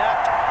ball is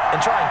snapped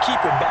and try and keep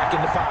him back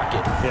in the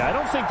pocket. Yeah, I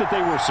don't think that they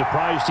were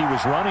surprised he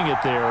was running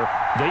it there.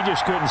 They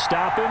just couldn't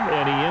stop him,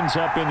 and he ends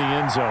up in the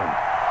end zone.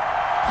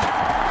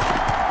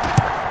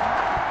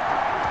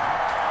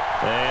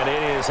 And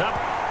it is up.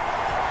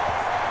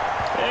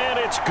 And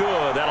it's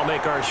good. That'll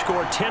make our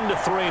score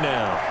 10-3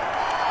 now.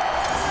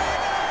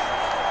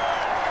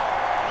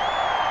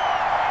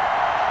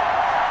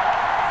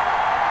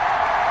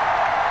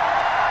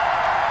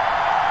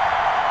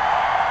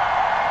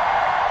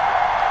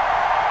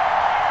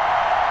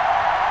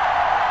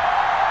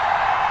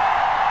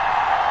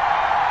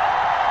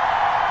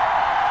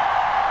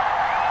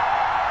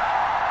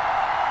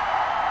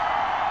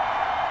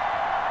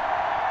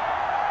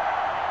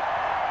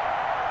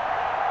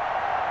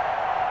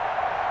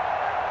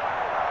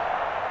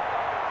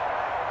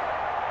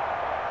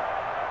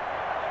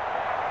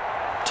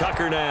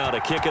 Tucker now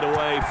to kick it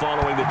away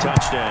following the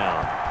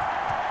touchdown.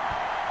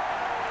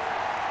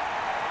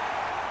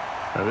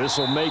 Now this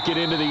will make it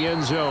into the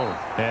end zone,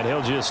 and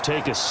he'll just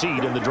take a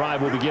seat, and the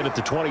drive will begin at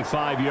the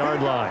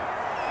 25-yard line.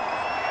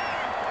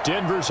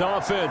 Denver's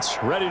offense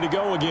ready to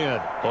go again.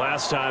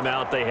 Last time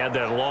out, they had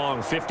that long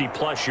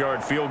 50-plus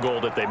yard field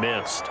goal that they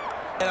missed.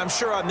 And I'm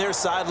sure on their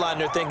sideline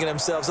they're thinking to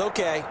themselves,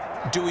 okay,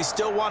 do we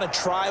still want to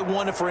try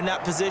one if we're in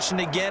that position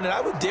again? And I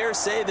would dare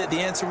say that the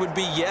answer would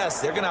be yes.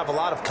 They're going to have a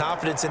lot of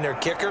confidence in their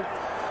kicker.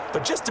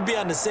 But just to be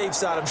on the safe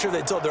side, I'm sure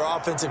they told their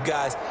offensive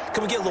guys,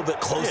 can we get a little bit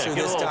closer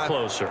this time? Yeah, get a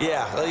little closer.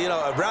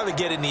 Yeah, I'd rather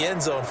get in the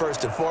end zone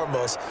first and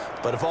foremost.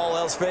 But if all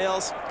else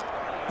fails,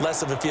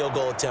 less of a field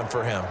goal attempt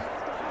for him.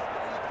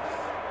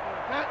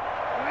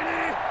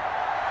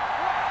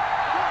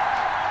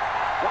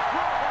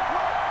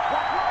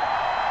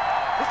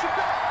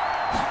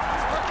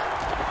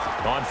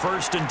 On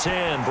 1st and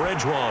 10,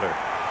 Bridgewater.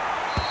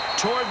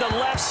 Toward the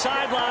left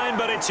sideline,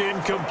 but it's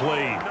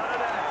incomplete.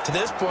 To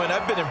this point,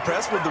 I've been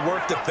impressed with the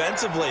work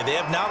defensively. They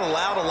have not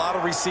allowed a lot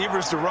of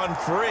receivers to run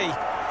free.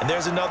 And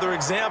there's another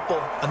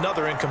example,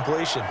 another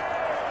incompletion.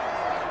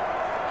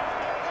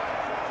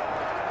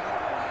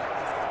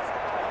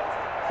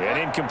 An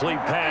incomplete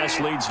pass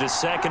leads to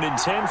 2nd and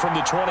 10 from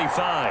the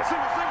 25.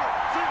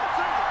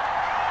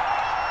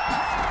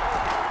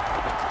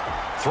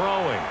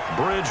 Throwing,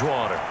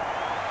 Bridgewater.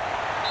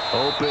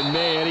 Open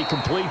man, he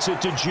completes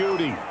it to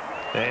Judy.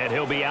 And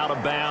he'll be out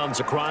of bounds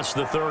across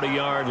the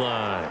 30-yard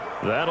line.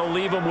 That'll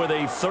leave him with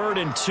a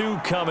 3rd and 2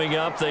 coming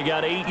up. They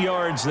got 8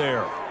 yards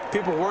there.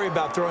 People worry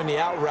about throwing the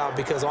out route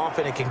because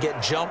often it can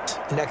get jumped,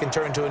 and that can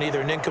turn into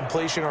either an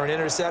incompletion or an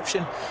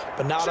interception.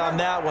 But not on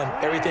that one.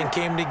 Everything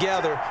came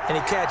together, and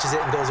he catches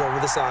it and goes over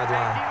the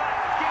sideline.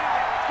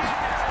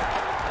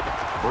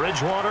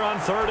 Bridgewater on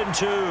 3rd and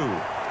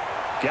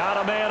 2.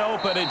 Got a man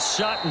open. It's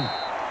Sutton.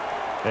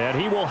 And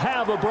he will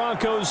have a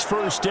Broncos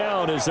first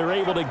down as they're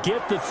able to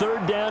get the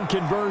 3rd down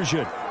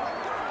conversion.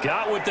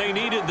 Got what they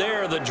needed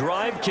there. The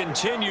drive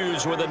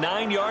continues with a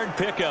 9-yard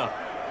pickup.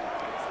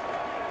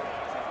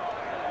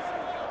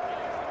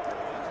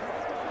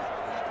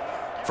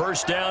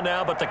 first down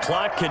now, but the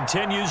clock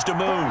continues to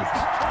move.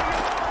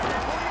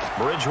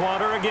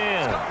 Bridgewater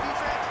again.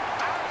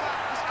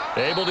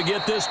 Able to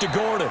get this to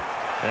Gordon.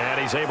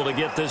 And he's able to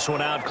get this one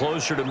out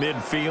closer to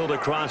midfield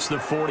across the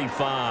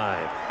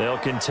 45. They'll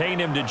contain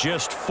him to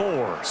just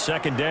 4.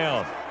 Second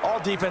down.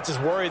 All defenses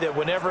worry that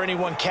whenever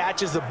anyone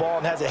catches the ball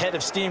and has a head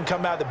of steam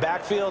come out of the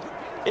backfield,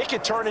 it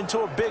could turn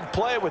into a big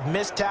play with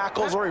missed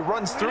tackles or he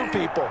runs through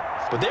people.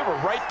 But they were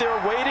right there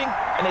waiting,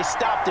 and they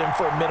stopped him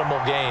for a minimal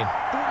gain.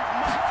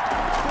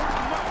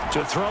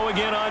 To throw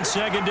again on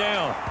second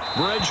down.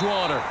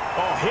 Bridgewater.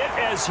 Oh, hit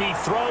as he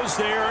throws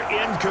there,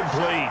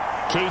 incomplete.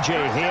 K.J.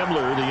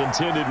 Hamler, the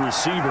intended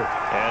receiver.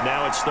 And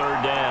now it's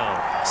third down.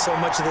 So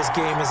much of this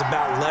game is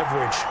about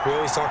leverage. We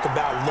always talk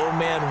about low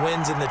man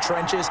wins in the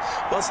trenches.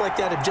 Well, it's like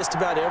that in just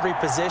about every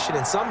position.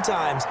 And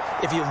sometimes,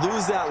 if you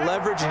lose that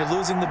leverage and you're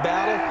losing the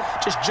battle,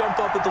 just jump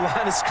up at the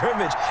line of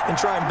scrimmage and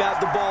try and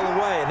bat the ball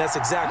away. And that's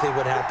exactly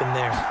what happened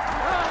there.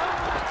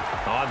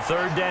 On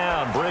third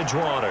down,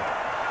 Bridgewater.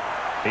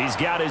 He's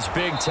got his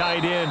big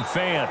tight end,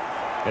 Fant.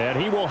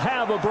 And he will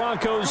have a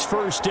Broncos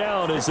first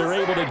down as they're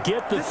able to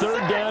get the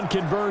third down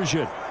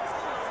conversion.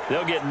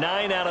 They'll get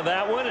 9 out of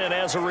that one, and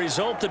as a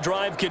result, the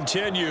drive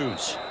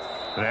continues.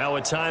 Now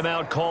a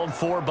timeout called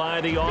for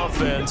by the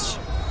offense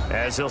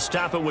as they'll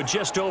stop it with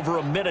just over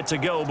a minute to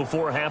go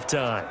before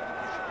halftime.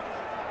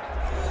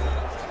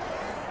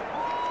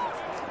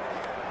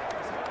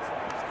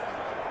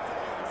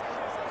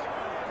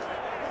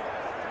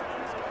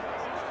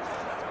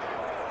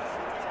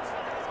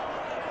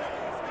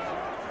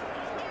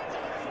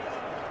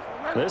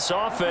 This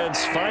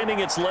offense finding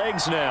its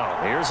legs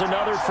now. Here's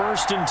another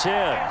 1st and 10.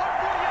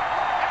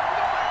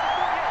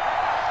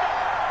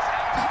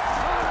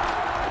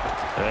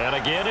 And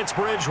again, it's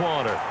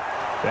Bridgewater.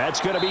 That's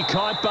going to be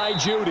caught by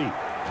Judy.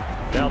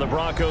 Now the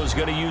Broncos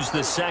going to use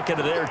the second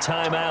of their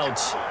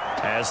timeouts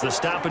as the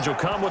stoppage will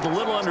come with a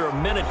little under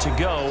a minute to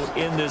go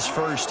in this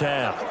first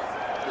half.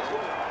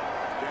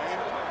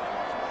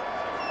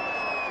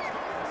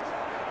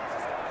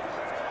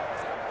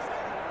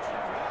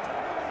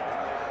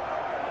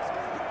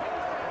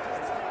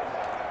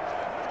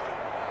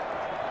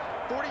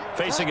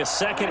 Facing a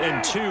 2nd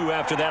and 2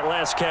 after that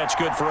last catch,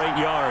 good for 8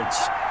 yards.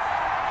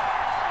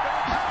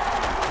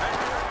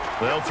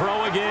 They'll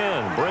throw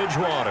again.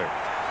 Bridgewater.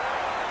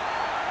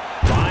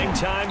 Fine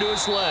time to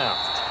his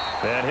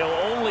left. And he'll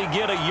only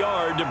get a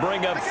yard to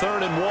bring up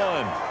 3rd and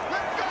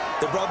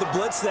 1. They brought the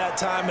blitz that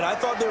time, and I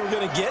thought they were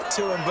going to get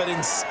to him, but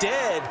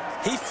instead,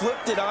 he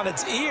flipped it on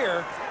its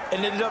ear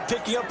and ended up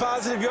picking up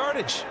positive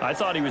yardage. I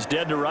thought he was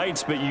dead to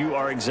rights, but you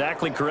are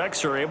exactly correct,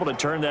 sir. Able to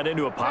turn that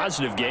into a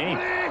positive gain.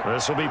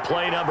 This will be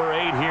play number 8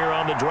 here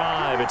on the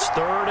drive. It's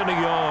 3rd and a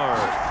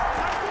yard.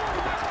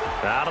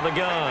 Out of the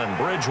gun,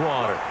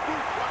 Bridgewater.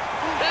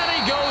 And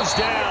he goes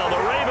down. The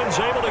Ravens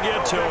able to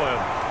get to him.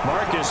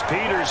 Marcus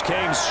Peters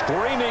came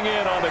screaming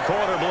in on the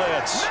corner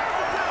blitz.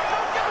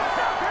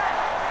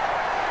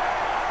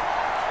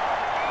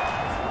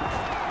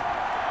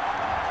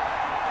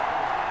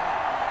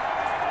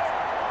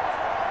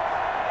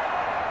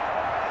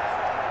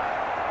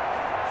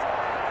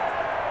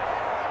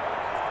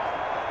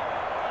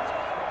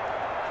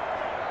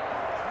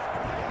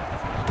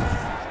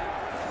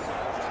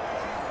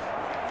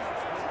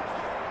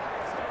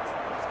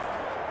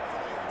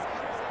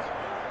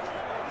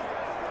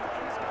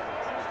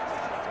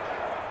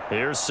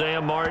 Here's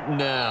Sam Martin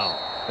now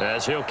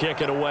as he'll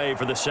kick it away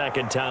for the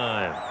 2nd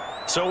time.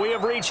 So we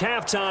have reached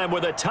halftime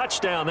with a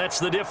touchdown. That's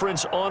the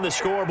difference on the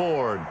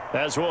scoreboard.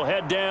 As we'll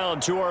head down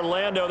to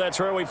Orlando, that's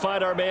where we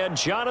find our man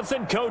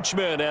Jonathan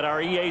Coachman at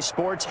our EA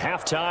Sports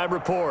Halftime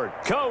Report.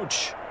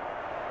 Coach.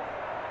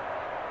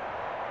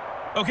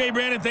 Okay,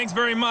 Brandon, thanks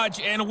very much,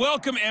 and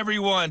welcome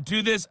everyone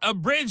to this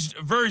abridged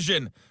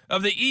version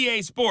of the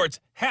EA Sports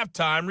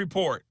Halftime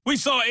Report. We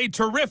saw a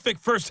terrific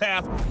first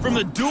half from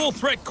the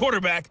dual-threat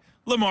quarterback,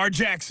 Lamar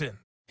Jackson.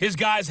 His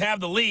guys have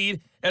the lead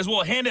as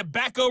we'll hand it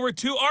back over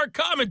to our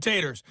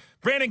commentators,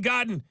 Brandon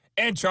Godden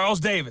and Charles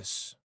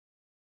Davis.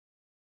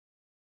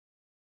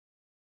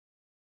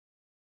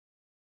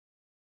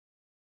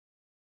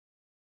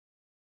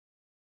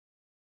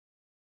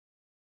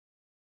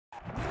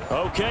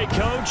 Okay,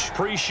 Coach,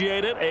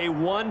 appreciate it. A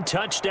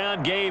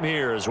 1-touchdown game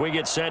here as we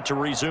get set to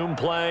resume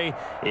play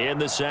in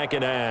the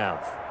second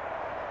half.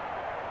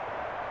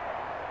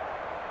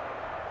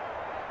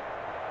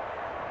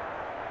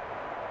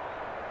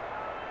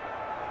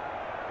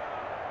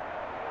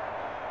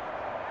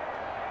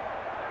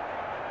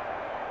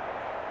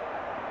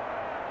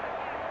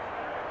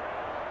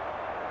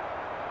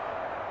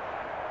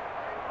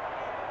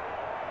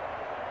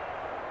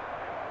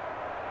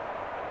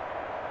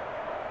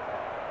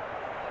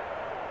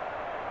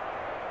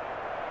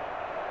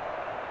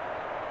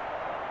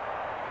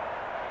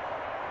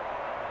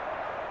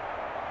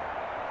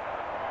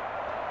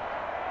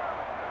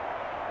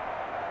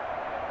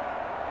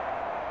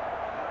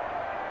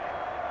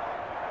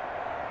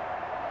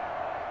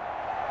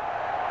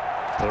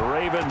 The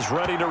Ravens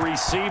ready to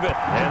receive it,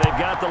 and they've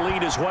got the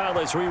lead as well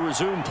as we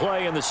resume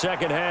play in the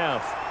second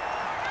half.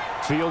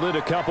 Fielded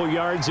a couple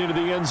yards into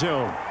the end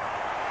zone.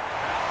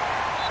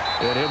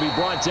 And he'll be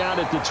brought down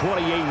at the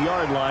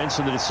 28-yard line,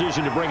 so the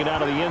decision to bring it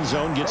out of the end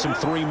zone gets him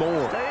 3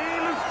 more.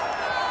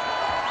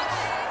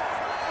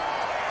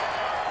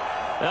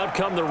 Out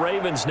come the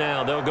Ravens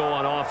now. They'll go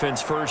on offense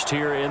first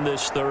here in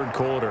this third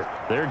quarter.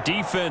 Their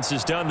defense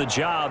has done the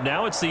job.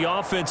 Now it's the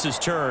offense's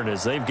turn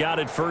as they've got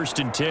it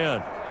 1st and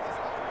 10.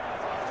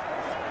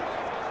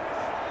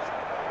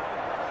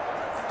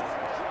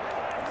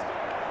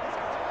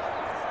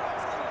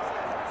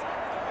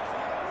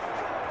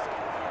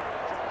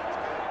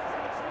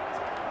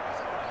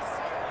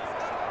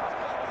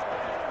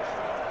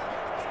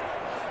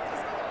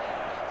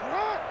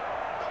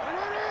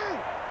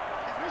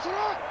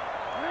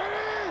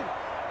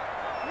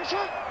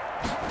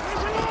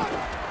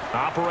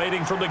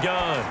 Operating from the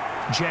gun,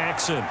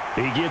 Jackson.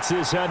 He gets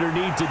this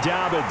underneath to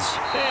Dobbins.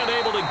 And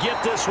able to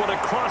get this one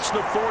across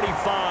the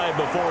 45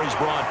 before he's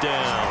brought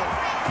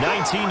down.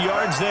 19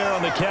 yards there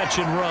on the catch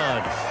and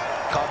run.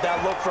 Caught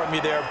that look from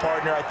you there,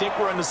 partner. I think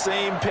we're on the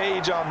same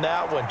page on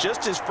that one.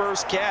 Just his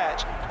first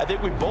catch. I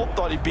think we both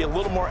thought he'd be a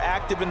little more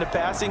active in the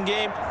passing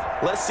game.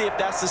 Let's see if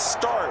that's the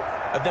start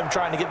of them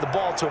trying to get the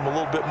ball to him a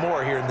little bit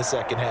more here in the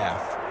second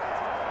half.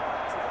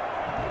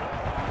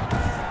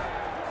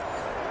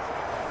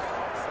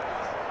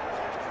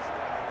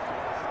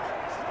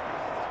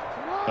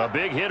 A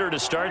big hitter to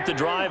start the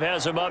drive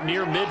has him up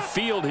near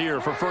midfield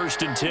here for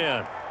 1st and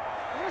 10.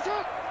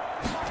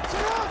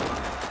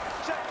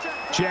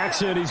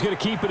 Jackson, he's going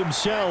to keep it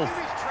himself.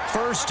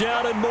 1st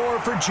down and more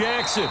for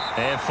Jackson.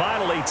 And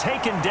finally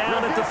taken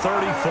down at the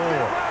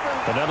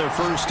 34. Another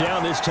 1st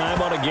down, this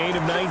time on a gain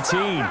of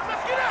 19.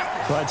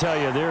 But I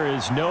tell you, there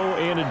is no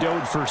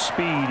antidote for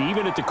speed,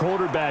 even at the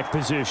quarterback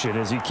position,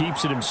 as he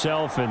keeps it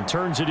himself and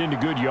turns it into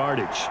good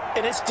yardage.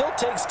 And it still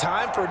takes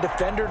time for a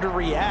defender to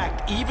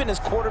react. Even as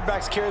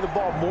quarterbacks carry the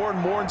ball more and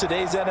more in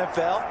today's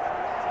NFL,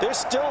 they're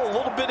still a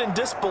little bit in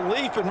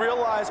disbelief and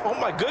realize, oh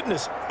my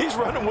goodness, he's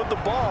running with the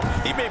ball.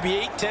 He may be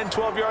 8, 10,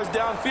 12 yards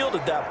downfield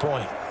at that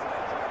point.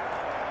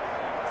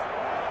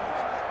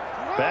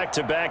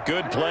 Back-to-back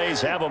good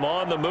plays have him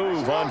on the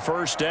move on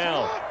 1st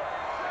down.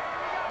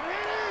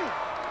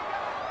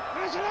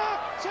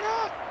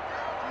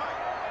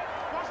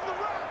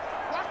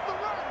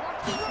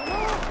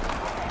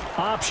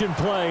 Option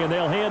play, and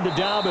they'll hand to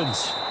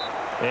Dobbins.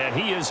 And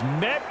he is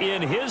met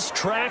in his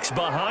tracks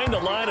behind the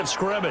line of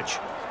scrimmage.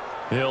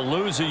 He'll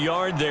lose a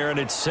yard there, and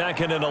it's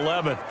 2nd and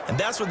 11. And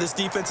that's what this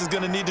defense is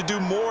going to need to do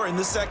more in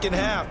the second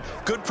half.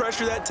 Good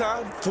pressure that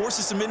time,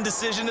 forces some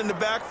indecision in the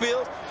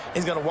backfield.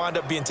 He's going to wind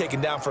up being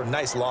taken down for a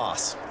nice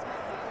loss.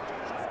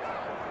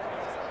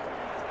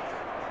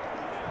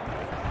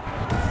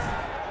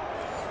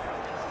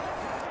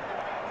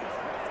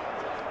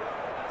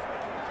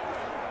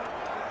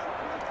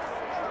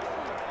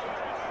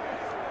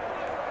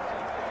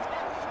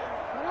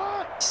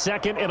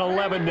 Second and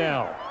 11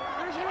 now.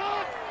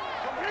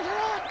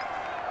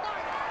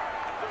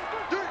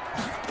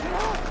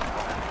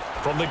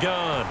 From the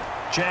gun,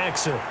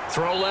 Jackson.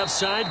 Throw left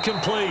side,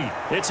 complete.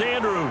 It's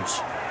Andrews.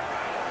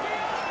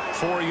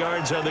 4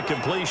 yards on the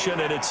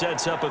completion, and it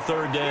sets up a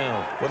 3rd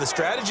down. Well, the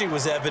strategy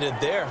was evident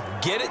there.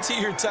 Get it to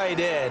your tight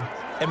end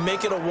and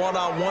make it a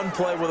one-on-one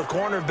play with a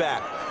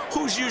cornerback.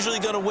 Who's usually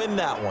going to win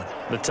that one?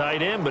 The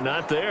tight end, but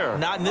not there.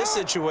 Not in this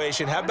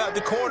situation. How about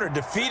the corner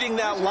defeating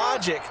that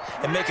logic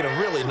and making a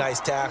really nice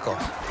tackle?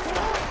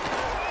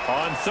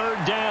 On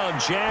 3rd down,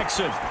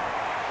 Jackson.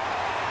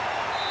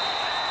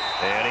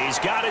 And he's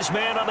got his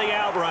man on the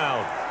out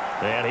route.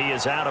 And he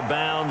is out of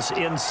bounds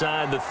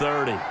inside the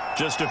 30.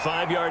 Just a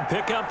 5-yard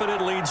pickup, and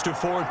it leads to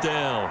 4th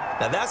down.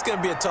 Now, that's going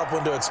to be a tough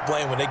one to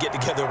explain when they get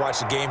together and watch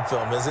the game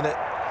film, isn't it?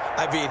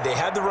 I mean, they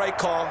had the right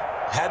call,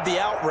 had the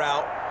out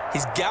route.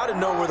 He's got to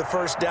know where the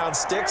 1st down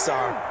sticks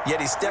are,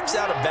 yet he steps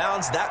out of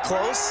bounds that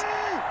close.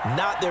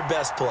 Not their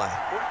best play.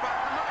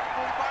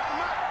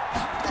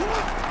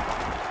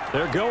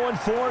 They're going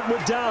for it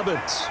with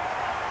Dobbins.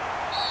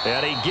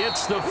 And he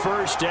gets the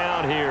 1st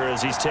down here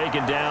as he's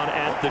taken down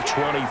at the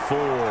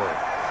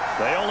 24.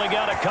 They only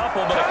got a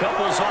couple, but a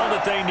couple's all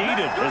that they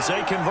needed as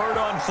they convert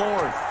on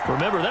 4th.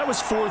 Remember, that was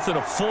 4th and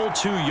a full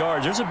 2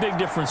 yards. There's a big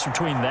difference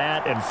between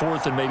that and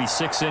 4th and maybe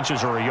 6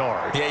 inches or a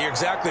yard. Yeah, you're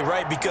exactly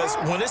right, because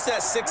when it's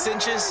that 6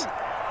 inches,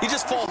 you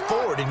just fall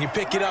forward and you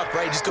pick it up,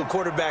 right? You just go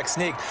quarterback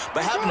sneak.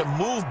 But having to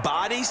move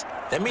bodies,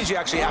 that means you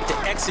actually have to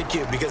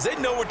execute because they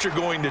know what you're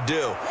going to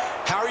do.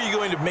 How are you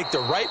going to make the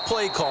right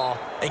play call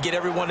and get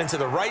everyone into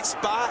the right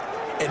spot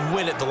and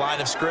win at the line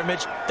of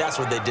scrimmage? That's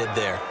what they did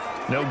there.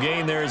 No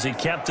gain there as he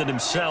kept it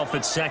himself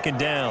at 2nd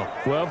down.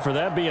 Well, for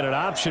that being an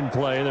option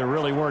play, there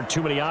really weren't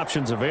too many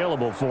options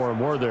available for him,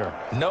 were there?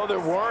 No, there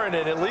weren't,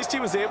 and at least he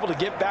was able to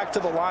get back to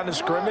the line of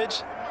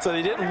scrimmage, so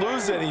they didn't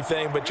lose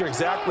anything, but you're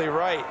exactly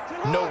right.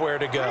 Nowhere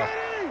to go.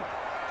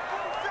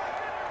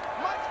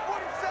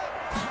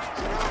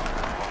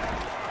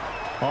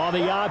 On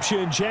the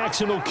option,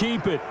 Jackson will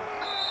keep it.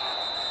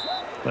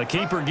 The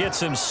keeper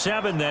gets him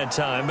 7 that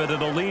time, but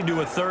it'll lead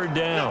to a 3rd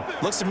down.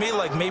 Looks to me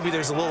like maybe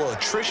there's a little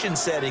attrition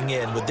setting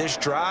in with this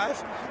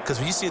drive, because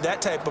when you see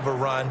that type of a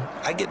run,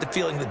 I get the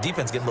feeling the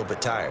defense getting a little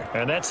bit tired.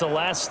 And that's the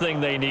last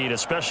thing they need,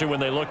 especially when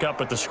they look up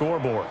at the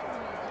scoreboard.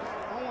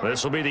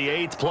 This will be the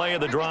 8th play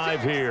of the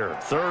drive here.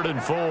 3rd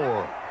and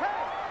 4.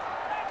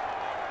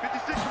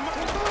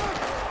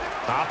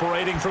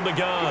 Operating from the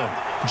gun.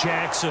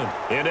 Jackson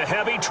into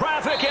heavy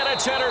traffic, and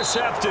it's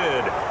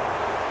intercepted.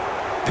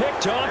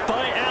 Picked off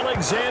by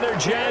Alexander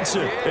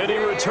Johnson, and he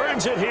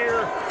returns it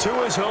here to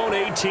his own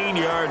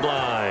 18-yard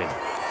line.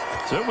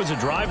 So it was a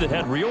drive that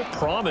had real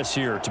promise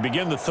here to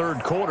begin the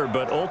 3rd quarter,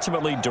 but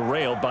ultimately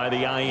derailed by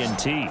the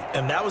INT.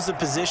 And that was the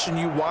position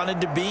you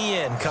wanted to be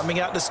in, coming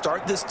out to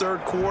start this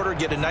 3rd quarter,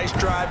 get a nice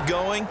drive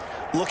going,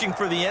 looking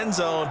for the end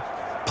zone.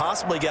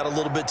 Possibly got a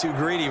little bit too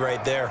greedy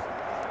right there.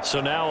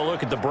 So now a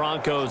look at the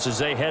Broncos as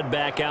they head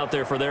back out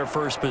there for their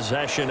first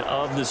possession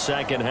of the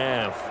 2nd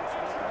half.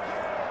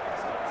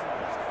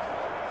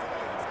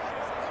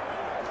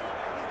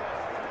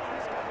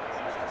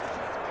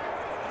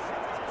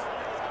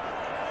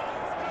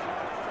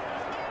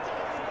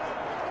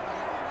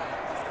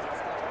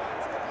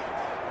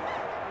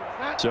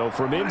 So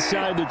from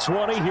inside the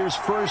 20, here's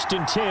 1st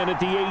and 10 at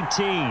the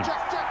 18.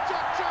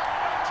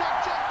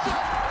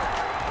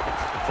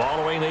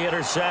 Following the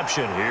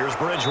interception, here's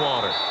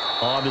Bridgewater.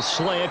 On the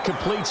slant,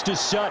 completes to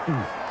Sutton.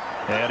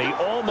 And he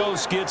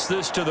almost gets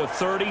this to the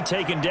 30,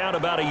 taken down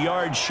about a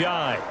yard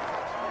shy.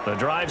 The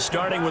drive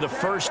starting with a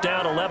 1st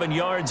down, 11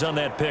 yards on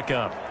that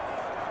pickup.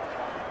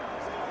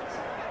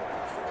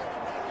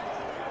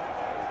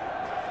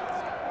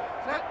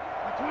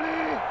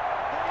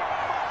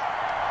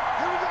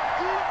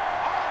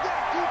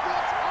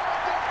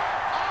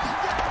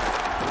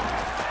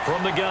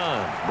 From the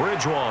gun,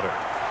 Bridgewater.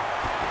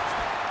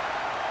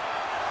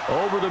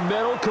 Over the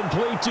middle,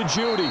 complete to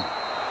Judy.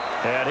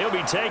 And he'll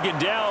be taken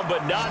down,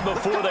 but not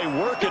before they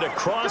work it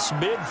across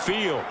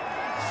midfield.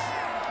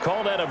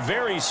 Call that a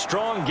very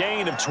strong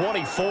gain of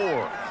 24.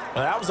 Now,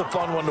 that was a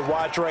fun one to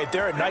watch right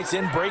there. A nice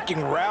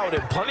in-breaking route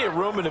and plenty of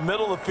room in the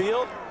middle of the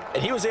field.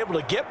 And he was able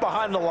to get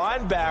behind the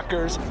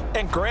linebackers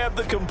and grab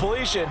the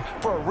completion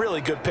for a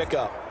really good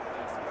pickup.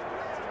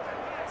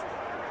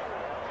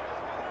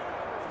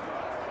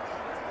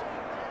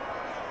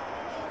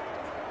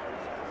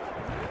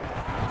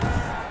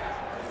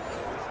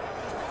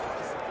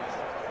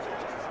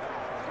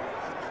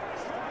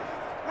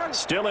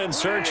 Still in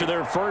search of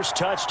their first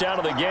touchdown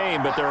of the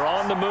game, but they're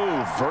on the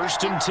move.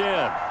 1st and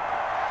 10.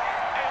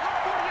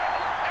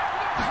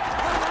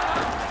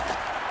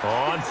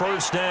 On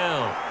 1st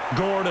down,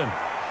 Gordon.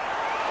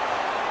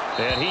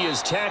 And he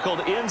is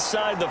tackled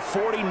inside the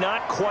 40,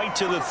 not quite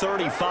to the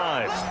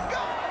 35.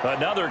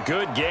 Another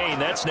good gain.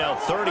 That's now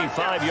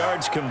 35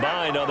 yards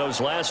combined on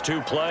those last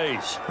 2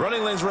 plays.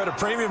 Running lanes were at a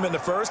premium in the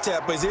 1st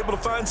half, but he's able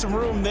to find some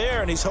room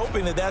there, and he's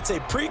hoping that that's a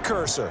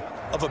precursor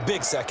of a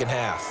big 2nd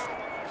half.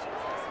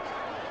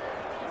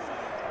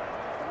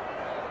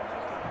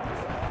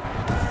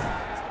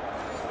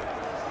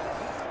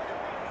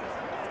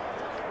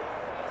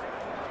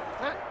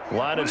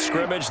 Line of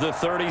scrimmage, the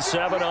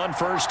 37 on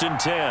 1st and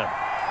 10.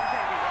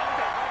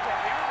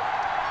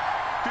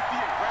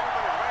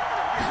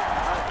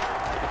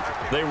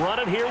 They run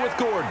it here with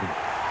Gordon.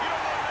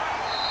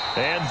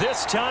 And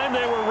this time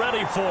they were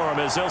ready for him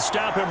as they'll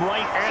stop him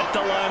right at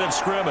the line of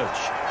scrimmage.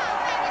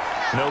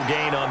 No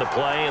gain on the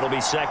play. It'll be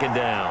 2nd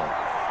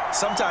down.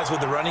 Sometimes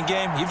with the running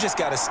game, you've just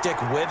got to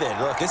stick with it.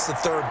 Look, it's the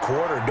 3rd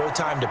quarter, no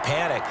time to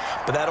panic.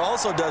 But that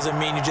also doesn't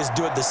mean you just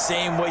do it the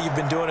same way you've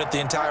been doing it the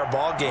entire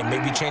ball game.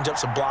 Maybe change up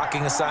some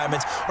blocking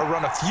assignments or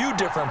run a few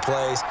different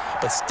plays,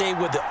 but stay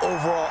with the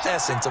overall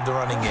essence of the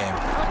running game.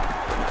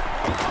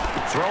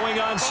 Throwing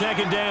on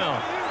 2nd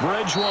down.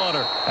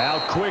 Bridgewater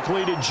out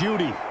quickly to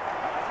Judy.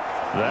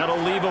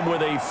 That'll leave them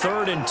with a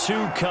 3rd and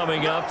 2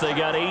 coming up. They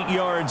got 8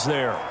 yards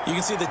there. You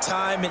can see the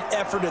time and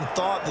effort and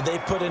thought that they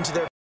put into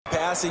their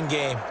passing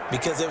game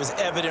because it was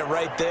evident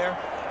right there.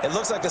 It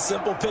looks like a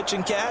simple pitch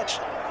and catch,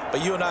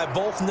 but you and I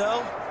both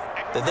know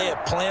that they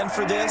have planned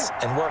for this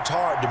and worked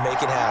hard to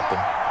make it happen.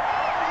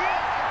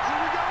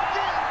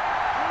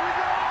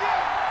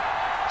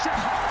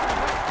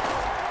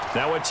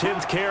 Now a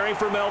 10th carry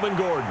for Melvin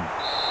Gordon.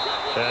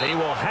 And he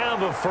will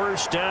have a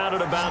 1st down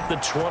at about the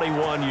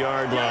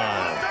 21-yard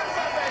line.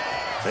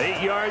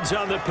 8 yards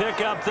on the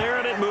pickup there,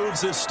 and it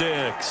moves the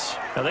sticks.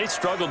 Now, they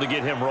struggled to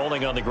get him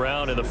rolling on the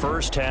ground in the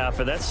 1st half,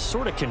 and that's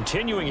sort of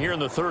continuing here in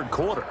the 3rd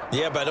quarter.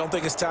 Yeah, but I don't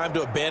think it's time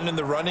to abandon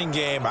the running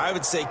game. I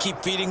would say keep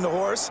feeding the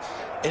horse,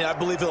 and I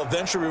believe he'll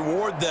eventually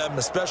reward them,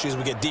 especially as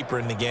we get deeper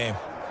in the game.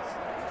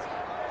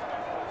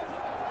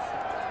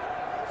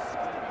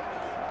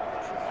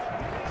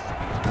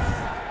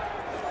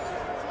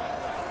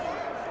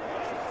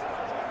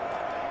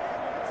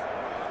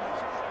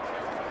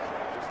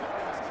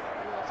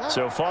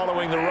 So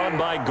following the run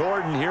by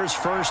Gordon, here's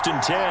 1st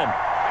and 10.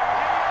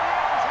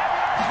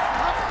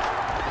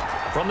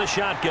 From the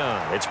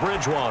shotgun, it's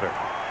Bridgewater.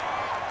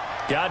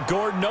 Got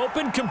Gordon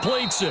open,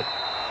 completes it.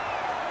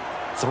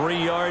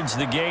 3 yards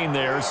the gain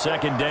there,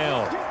 2nd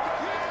down.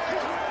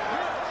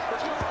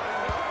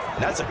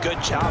 That's a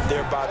good job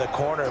there by the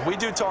corner. We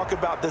do talk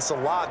about this a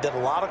lot, that a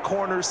lot of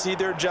corners see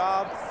their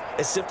job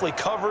as simply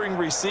covering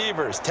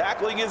receivers.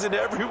 Tackling isn't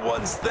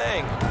everyone's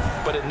thing.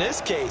 But in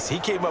this case, he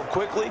came up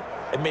quickly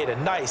and made a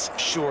nice,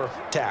 sure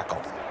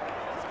tackle.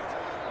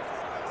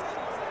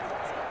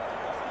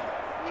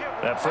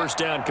 That first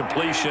down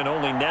completion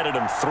only netted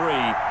him 3.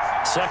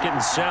 2nd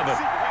and 7.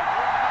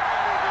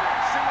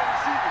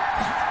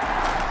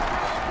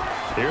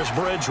 Here's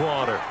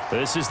Bridgewater.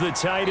 This is the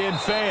tight end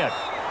fan.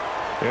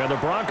 And the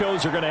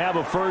Broncos are going to have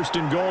a 1st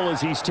and goal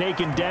as he's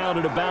taken down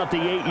at about the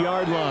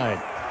 8-yard line.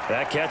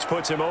 That catch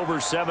puts him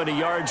over 70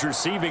 yards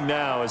receiving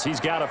now as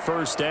he's got a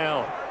 1st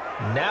down.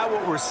 Now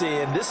what we're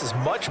seeing, this is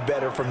much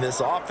better from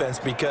this offense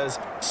because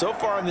so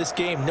far in this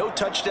game, no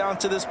touchdown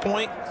to this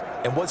point.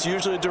 And what's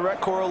usually a direct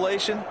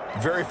correlation?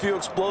 Very few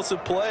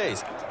explosive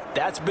plays.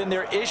 That's been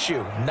their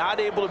issue. Not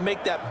able to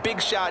make that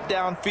big shot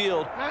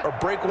downfield or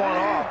break one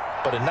off.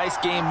 But a nice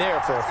game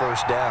there for a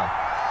 1st down.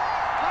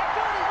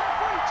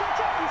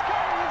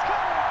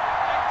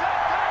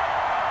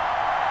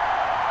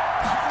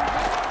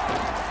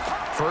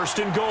 First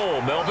and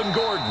goal, Melvin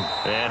Gordon.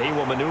 And he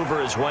will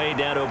maneuver his way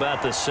down to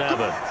about the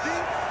 7.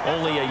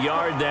 Only a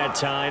yard that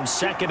time,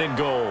 2nd and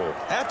goal.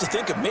 I have to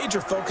think a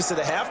major focus at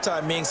the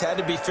halftime meetings had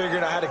to be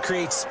figuring out how to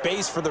create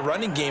space for the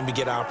running game to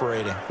get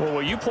operating. Well,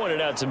 what you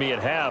pointed out to me at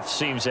half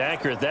seems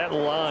accurate. That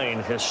line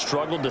has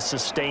struggled to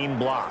sustain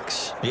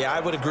blocks. Yeah, I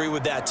would agree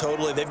with that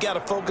totally. They've got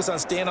to focus on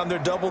staying on their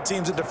double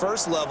teams at the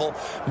 1st level,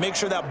 make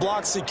sure that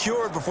block's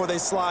secured before they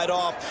slide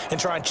off and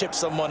try and chip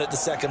someone at the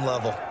 2nd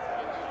level.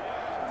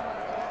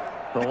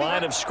 The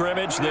line of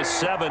scrimmage, the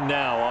 7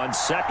 now on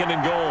 2nd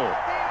and goal.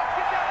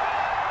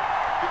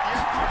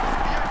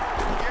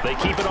 They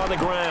keep it on the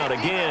ground.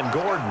 Again,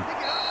 Gordon.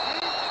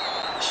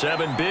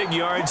 7 big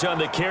yards on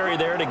the carry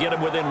there to get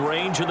him within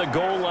range of the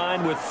goal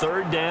line with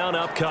 3rd down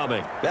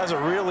upcoming. That's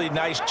a really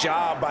nice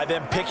job by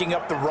them picking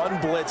up the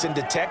run blitz and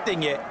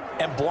detecting it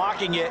and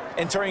blocking it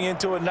and turning it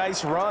into a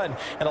nice run.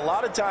 And a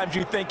lot of times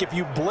you think if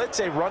you blitz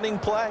a running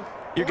play,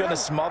 you're going to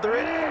smother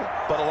it.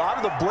 But a lot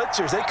of the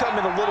blitzers, they come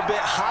in a little bit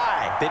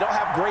high. They don't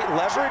have great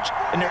leverage,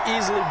 and they're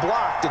easily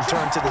blocked and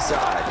turned to the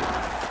side.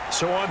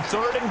 So on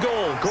 3rd and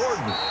goal,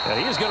 Gordon.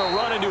 And he's going to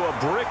run into a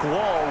brick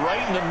wall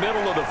right in the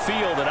middle of the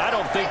field, and I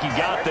don't think he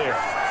got there.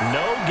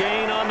 No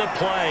gain on the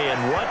play,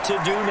 and what to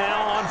do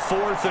now on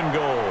 4th and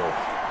goal.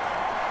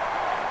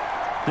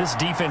 This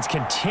defense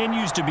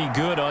continues to be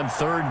good on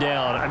 3rd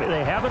down. I mean,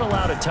 they haven't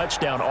allowed a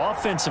touchdown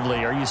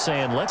offensively. Are you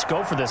saying, let's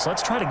go for this?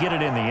 Let's try to get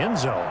it in the end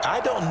zone.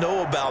 I don't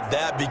know about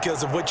that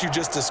because of what you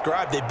just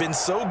described. They've been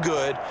so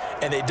good,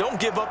 and they don't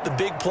give up the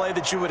big play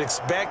that you would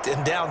expect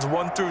in downs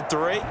 1 through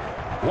 3.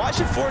 Why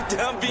should 4th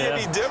down be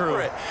any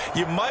different?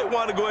 True. You might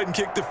want to go ahead and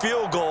kick the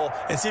field goal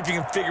and see if you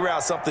can figure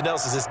out something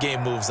else as this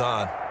game moves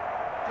on.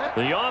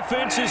 The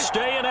offense is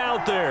staying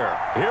out there.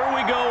 Here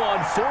we go on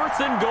 4th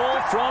and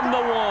goal from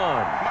the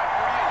 1.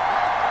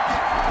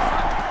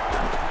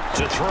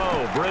 To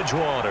throw,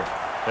 Bridgewater.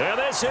 And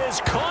this is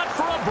caught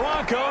for a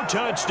Bronco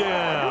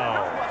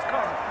touchdown.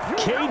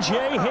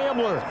 K.J.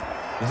 Hamler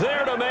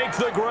there to make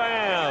the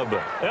grab.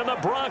 And the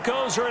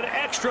Broncos are an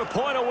extra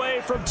point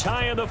away from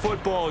tying the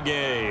football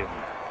game.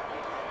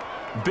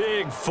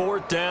 Big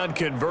 4th down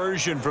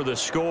conversion for the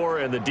score,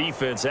 and the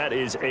defense, that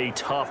is a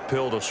tough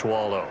pill to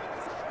swallow.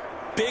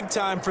 Big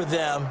time for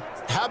them.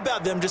 How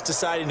about them just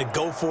deciding to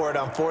go for it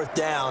on 4th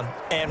down?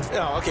 And,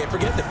 okay,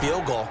 forget the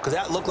field goal, because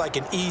that looked like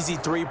an easy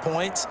 3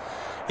 points.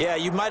 Yeah,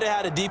 you might have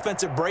had a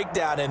defensive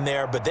breakdown in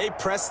there, but they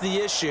pressed the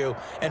issue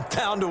and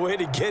found a way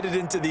to get it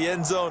into the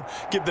end zone.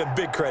 Give them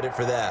big credit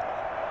for that.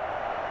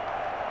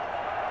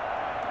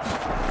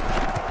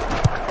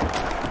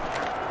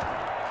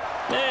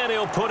 And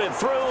he'll put it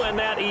through, and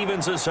that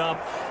evens us up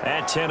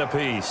at 10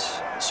 apiece.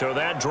 So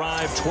that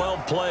drive,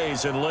 12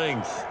 plays in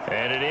length,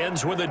 and it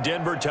ends with a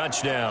Denver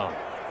touchdown.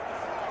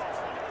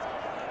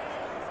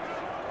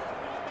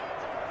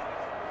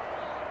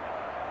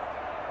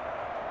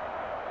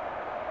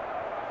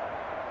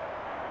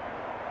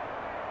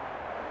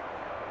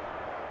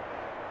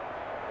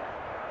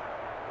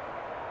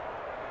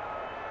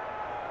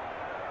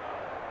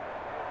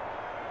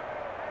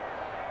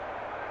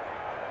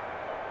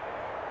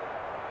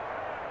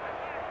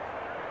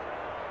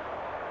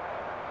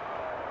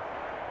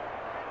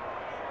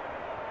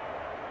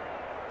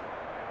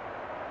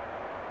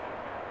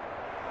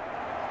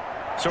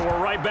 So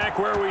we're right back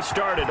where we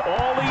started,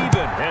 all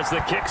even as the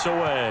kick's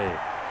away.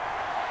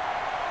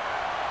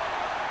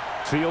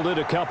 Fielded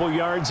a couple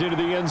yards into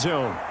the end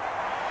zone.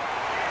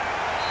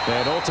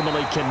 And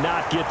ultimately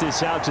cannot get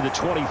this out to the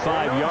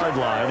 25-yard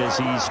line as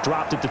he's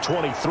dropped at the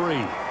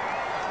 23.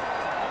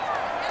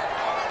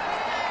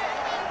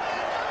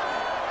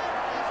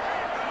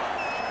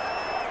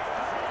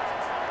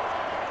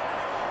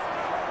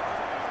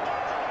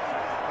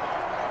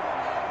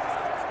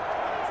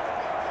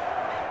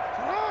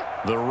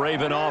 The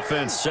Raven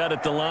offense set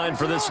at the line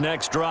for this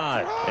next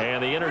drive.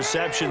 And the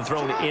interception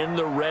thrown in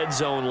the red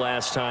zone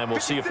last time. We'll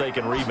see if they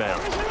can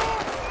rebound.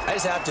 I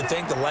just have to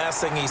think the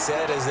last thing he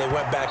said as they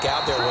went back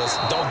out there was,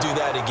 don't do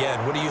that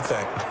again. What do you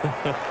think?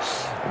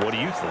 What do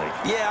you think?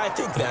 Yeah, I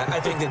think that. I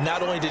think that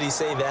not only did he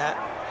say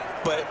that,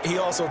 but he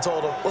also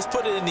told him, let's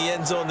put it in the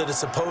end zone that it's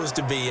supposed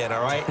to be in,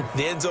 all right?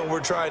 The end zone we're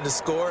trying to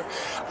score.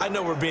 I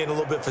know we're being a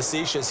little bit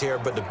facetious here,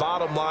 but the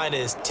bottom line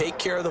is take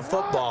care of the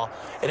football,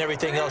 and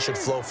everything else should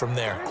flow from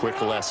there.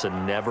 Quick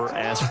lesson, never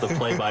ask the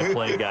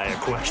play-by-play guy a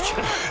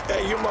question.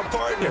 Hey, you're my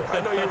partner. I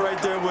know you're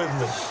right there with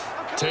me.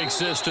 Takes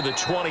this to the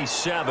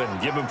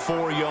 27. Give him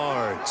 4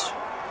 yards.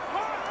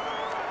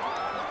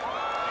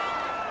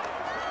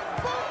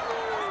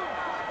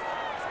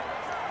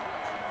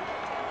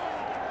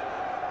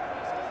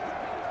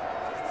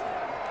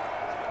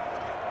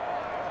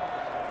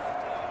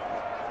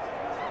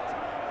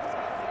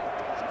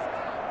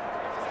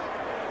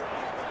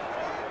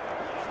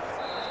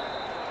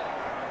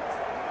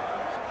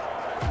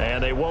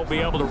 And they won't be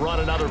able to run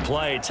another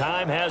play.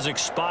 Time has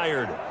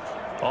expired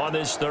on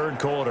this third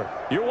quarter.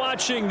 You're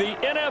watching the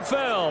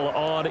NFL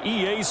on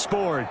EA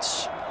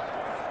Sports.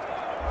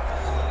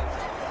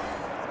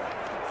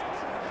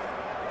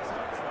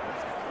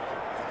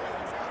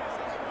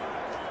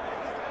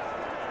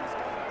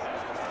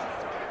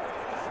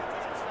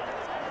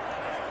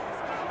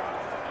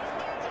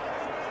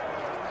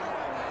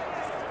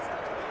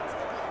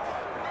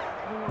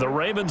 The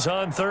Ravens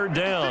on third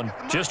down.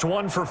 Just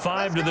 1 for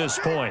 5 to this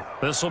point.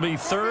 This will be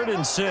 3rd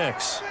and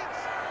 6.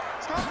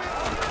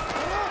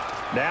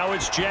 Now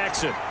it's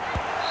Jackson.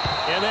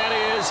 And that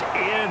is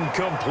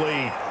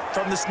incomplete.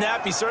 From the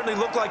snap, he certainly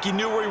looked like he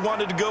knew where he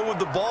wanted to go with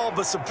the ball,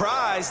 but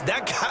surprise,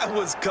 that guy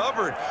was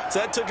covered. So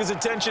that took his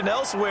attention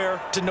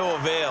elsewhere to no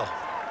avail.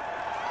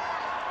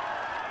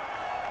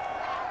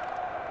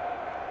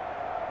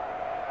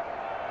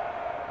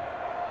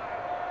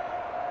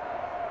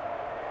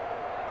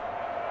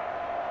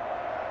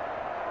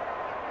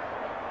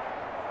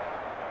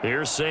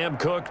 Here's Sam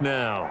Cook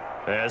now,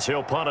 as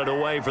he'll punt it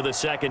away for the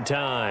second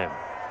time.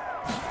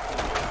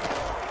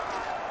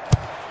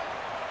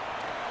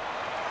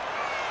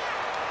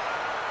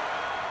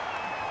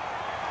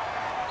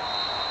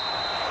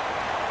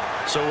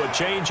 So a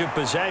change of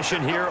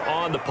possession here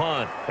on the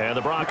punt. And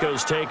the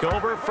Broncos take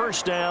over,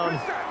 1st down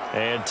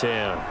and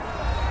 10.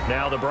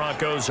 Now the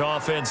Broncos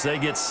offense, they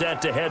get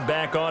set to head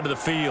back onto the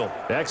field.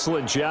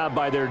 Excellent job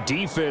by their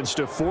defense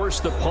to force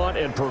the punt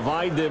and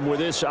provide them with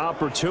this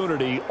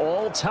opportunity,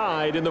 all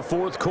tied in the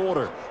 4th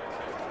quarter.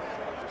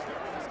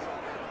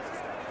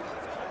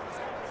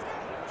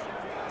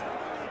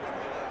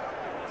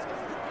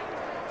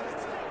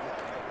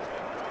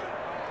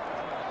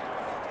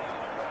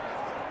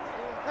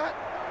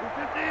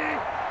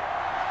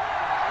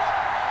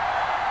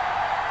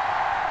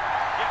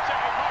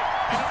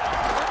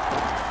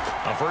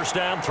 A 1st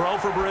down throw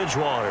for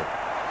Bridgewater.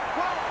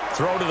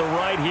 Throw to the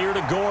right here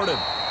to Gordon.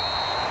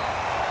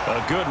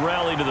 A good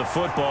rally to the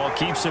football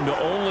keeps him to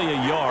only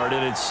a yard,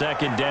 and it's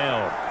 2nd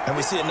down. And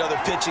we see another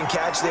pitch and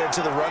catch there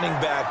to the running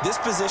back. This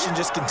position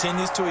just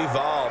continues to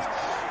evolve.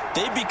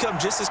 They become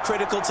just as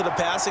critical to the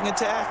passing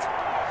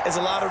attack as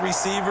a lot of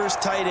receivers,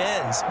 tight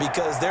ends,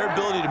 because their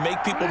ability to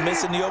make people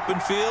miss in the open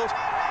field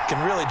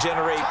can really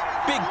generate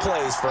big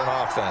plays for an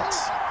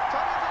offense.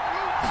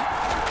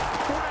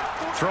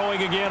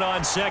 Throwing again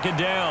on 2nd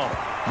down.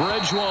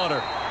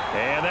 Bridgewater.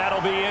 And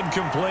that'll be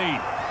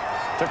incomplete.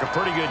 Took a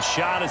pretty good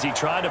shot as he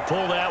tried to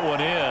pull that one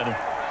in.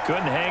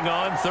 Couldn't hang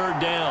on 3rd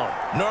down.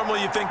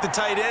 Normally you think the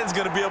tight end's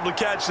going to be able to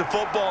catch the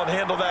football and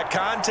handle that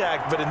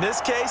contact, but in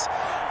this case,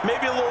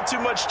 maybe a little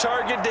too much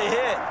target to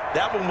hit.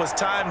 That one was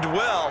timed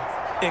well,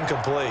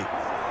 incomplete.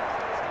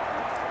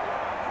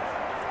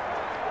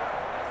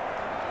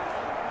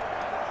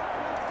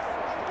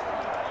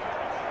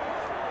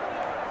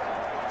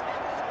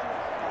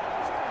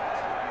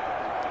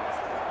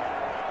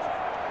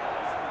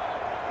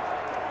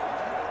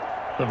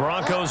 The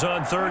Broncos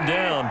on 3rd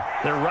down.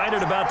 They're right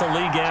at about the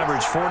league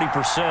average,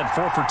 40%,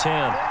 4 for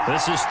 10.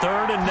 This is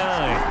 3rd and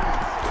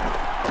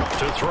 9.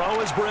 To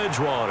throw is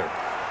Bridgewater.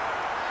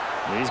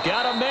 He's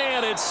got a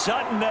man. It's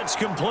Sutton that's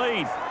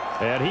complete.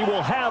 And he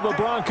will have a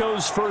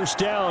Broncos 1st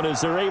down as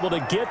they're able to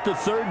get the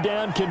 3rd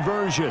down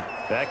conversion.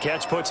 That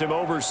catch puts him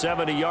over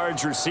 70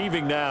 yards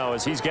receiving now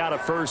as he's got a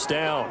 1st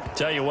down.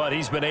 Tell you what,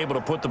 he's been able to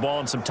put the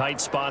ball in some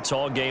tight spots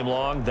all game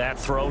long. That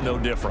throw, no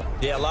different.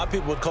 Yeah, a lot of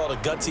people would call it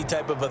a gutsy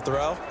type of a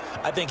throw.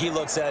 I think he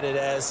looks at it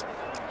as,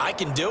 I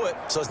can do it,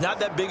 so it's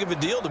not that big of a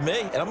deal to me,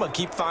 and I'm going to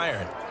keep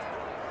firing.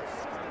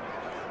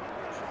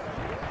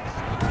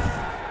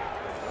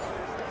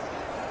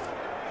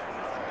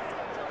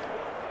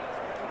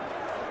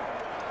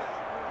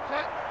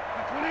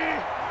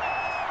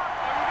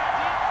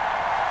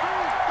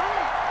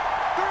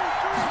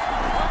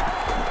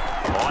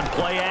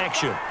 Play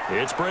action.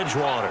 It's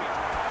Bridgewater.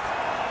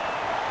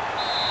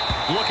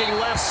 Looking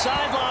left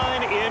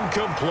sideline,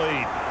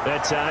 incomplete.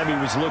 That time he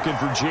was looking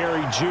for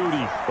Jerry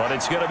Jeudy, but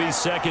it's going to be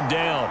 2nd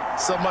down.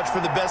 So much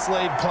for the best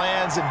laid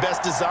plans and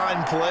best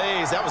designed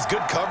plays. That was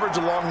good coverage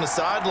along the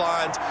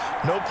sidelines.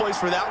 No place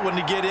for that one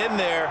to get in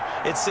there.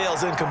 It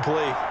sails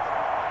incomplete.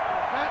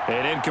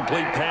 An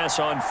incomplete pass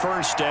on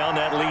first down.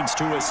 That leads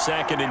to a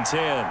 2nd and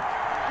 10.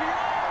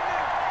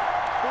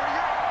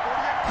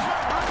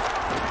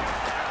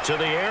 To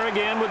the air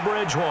again with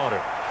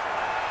Bridgewater.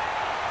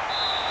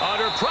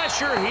 Under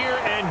pressure here,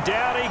 and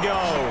down he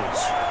goes.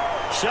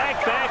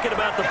 Sacked back at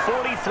about the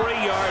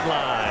 43-yard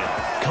line.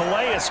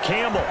 Calais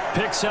Campbell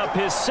picks up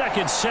his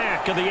 2nd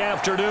sack of the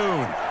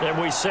afternoon. And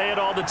we say it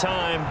all the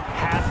time,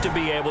 have to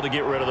be able to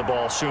get rid of the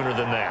ball sooner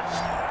than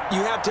that.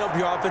 You have to help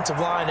your offensive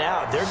line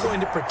out. They're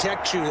going to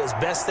protect you as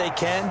best they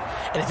can.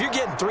 And if you're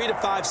getting 3 to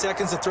 5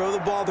 seconds to throw the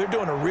ball, they're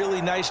doing a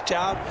really nice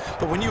job.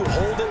 But when you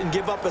hold it and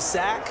give up a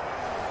sack,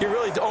 you're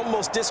really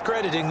almost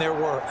discrediting their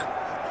work.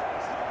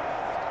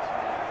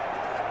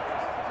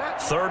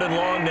 3rd and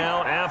long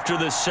now after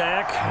the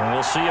sack. And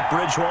we'll see if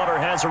Bridgewater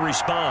has a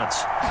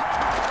response.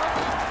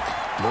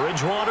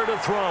 Bridgewater to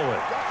throw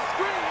it.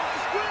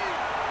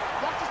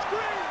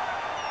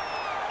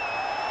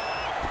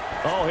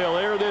 Oh, he'll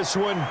air this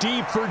one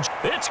deep for...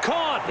 It's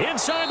caught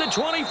inside the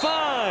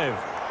 25.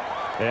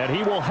 And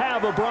he will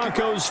have a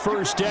Broncos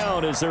 1st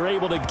down as they're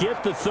able to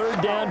get the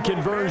 3rd down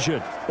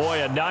conversion.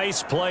 Boy, a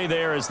nice play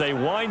there as they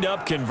wind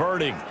up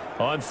converting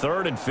on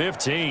 3rd and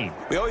 15.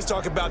 We always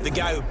talk about the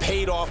guy who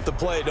paid off the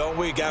play, don't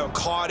we? A guy who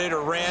caught it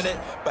or ran it.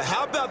 But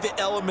how about the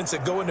elements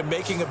that go into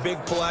making a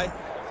big play?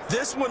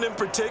 This one in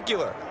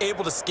particular,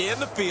 able to scan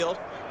the field,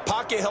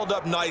 pocket held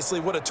up nicely.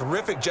 What a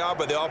terrific job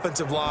by the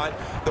offensive line.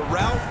 The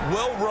route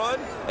well run,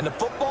 and the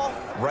football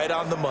right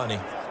on the money.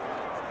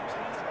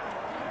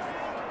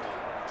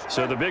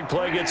 So the big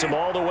play gets them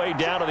all the way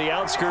down to the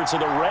outskirts of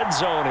the red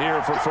zone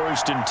here for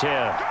 1st and 10.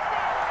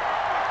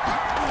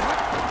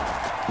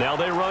 Now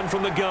they run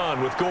from the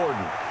gun with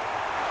Gordon.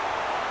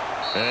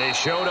 And he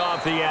showed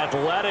off the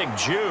athletic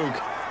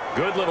juke.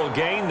 Good little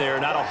gain there.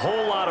 Not a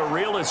whole lot of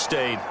real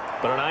estate,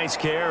 but a nice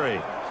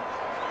carry.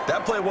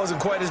 That play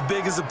wasn't quite as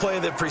big as the play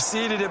that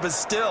preceded it, but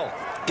still,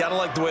 gotta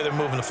like the way they're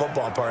moving the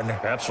football, partner.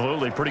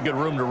 Absolutely. Pretty good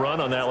room to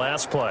run on that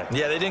last play.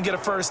 Yeah, they didn't get a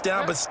 1st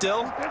down, but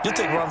still, you'll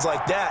take runs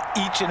like that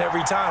each and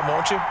every time,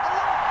 won't you?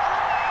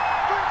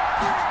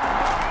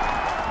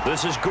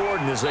 This is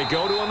Gordon as they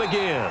go to him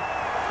again.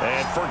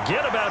 And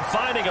forget about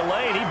finding a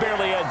lane. He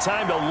barely had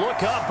time to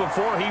look up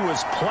before he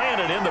was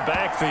planted in the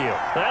backfield.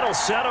 That'll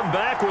set him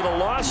back with a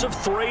loss of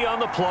 3 on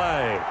the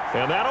play.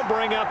 And that'll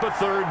bring up a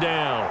 3rd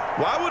down.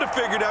 Well, I would have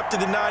figured after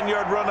the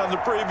 9-yard run on the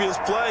previous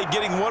play,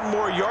 getting 1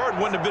 more yard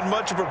wouldn't have been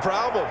much of a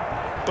problem.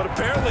 But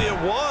apparently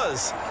it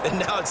was. And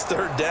now it's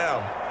 3rd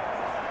down.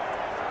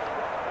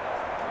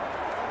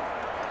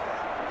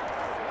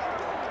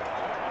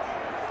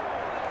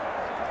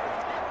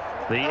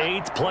 The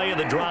 8th play of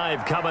the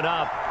drive coming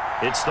up.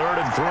 It's 3rd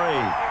and 3.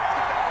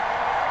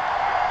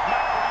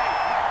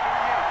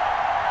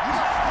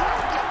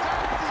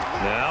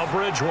 Now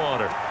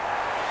Bridgewater.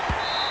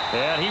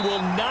 And he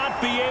will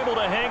not be able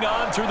to hang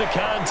on through the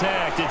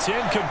contact. It's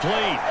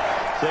incomplete.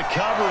 The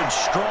coverage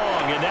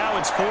strong, and now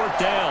it's 4th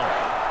down.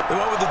 They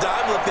went with the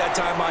dive look that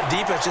time on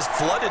defense, just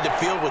flooded the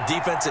field with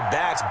defensive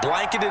backs,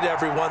 blanketed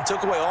everyone,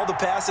 took away all the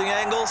passing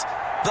angles,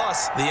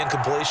 thus the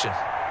incompletion.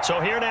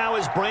 So here now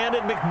is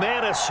Brandon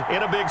McManus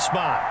in a big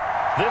spot.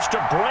 This to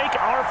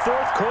break our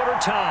 4th quarter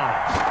tie.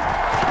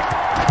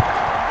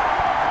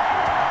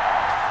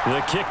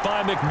 The kick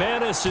by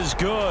McManus is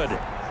good.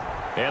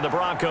 And the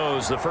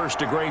Broncos, the first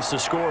to grace the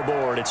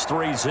scoreboard. It's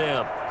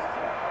 3-zip.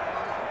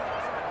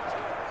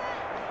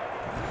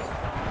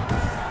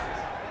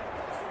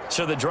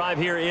 So the drive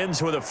here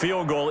ends with a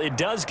field goal. It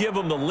does give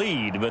them the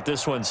lead, but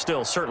this one's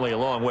still certainly a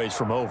long ways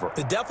from over.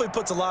 It definitely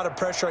puts a lot of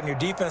pressure on your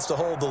defense to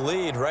hold the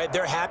lead, right?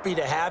 They're happy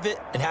to have it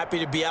and happy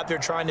to be out there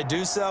trying to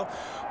do so.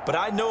 But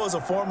I know as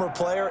a former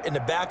player, in the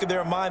back of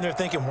their mind, they're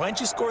thinking, why don't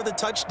you score the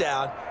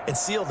touchdown and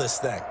seal this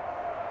thing?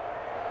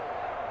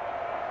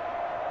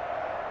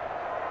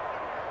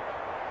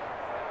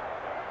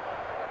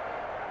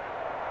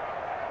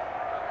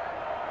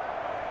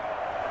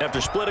 After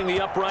splitting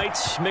the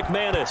uprights,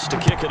 McManus to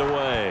kick it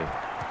away.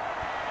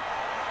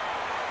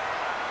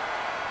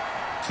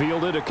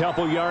 Fielded a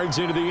couple yards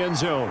into the end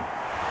zone.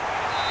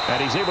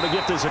 And he's able to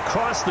get this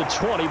across the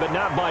 20, but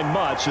not by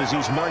much as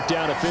he's marked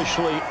down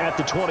officially at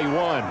the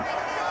 21.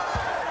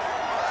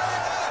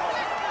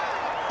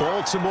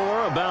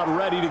 Baltimore about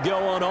ready to go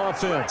on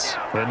offense.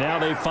 And now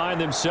they find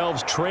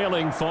themselves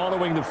trailing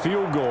following the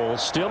field goal.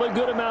 Still a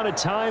good amount of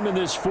time in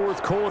this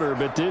 4th quarter,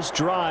 but this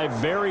drive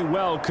very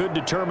well could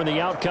determine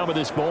the outcome of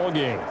this ball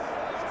game.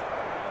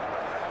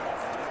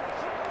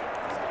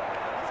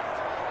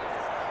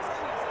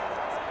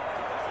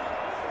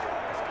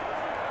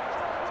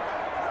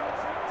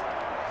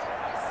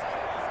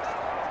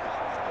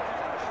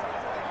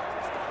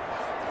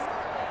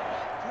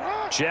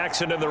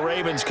 Jackson and the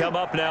Ravens come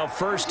up now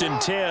 1st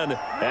and 10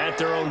 at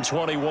their own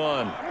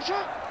 21.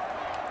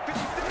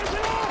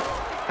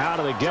 Out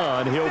of the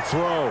gun, he'll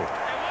throw.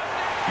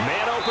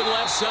 Man open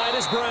left side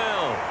is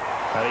Brown.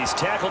 And he's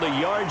tackled a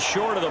yard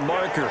short of the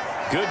marker.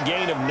 Good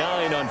gain of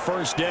 9 on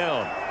 1st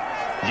down.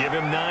 Give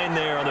him 9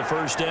 there on the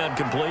 1st down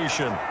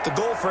completion. The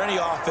goal for any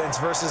offense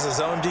versus his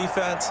own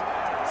defense,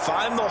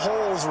 find the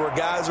holes where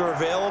guys are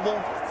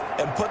available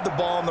and put the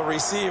ball on the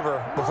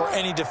receiver before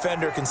any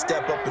defender can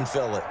step up and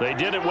fill it. They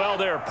did it well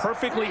there.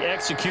 Perfectly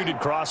executed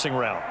crossing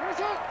route.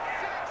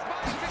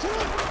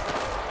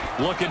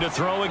 Looking to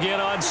throw again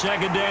on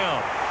second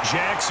down.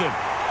 Jackson.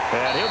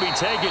 And he'll be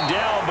taken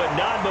down, but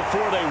not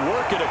before they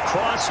work it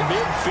across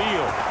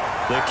midfield.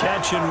 The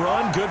catch and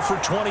run, good for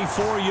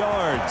 24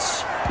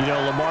 yards. You know,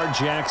 Lamar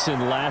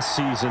Jackson last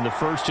season, the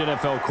first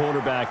NFL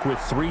quarterback with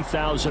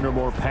 3,000 or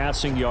more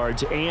passing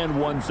yards and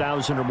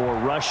 1,000 or more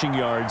rushing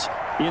yards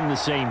in the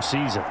same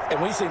season.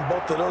 And we've seen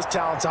both of those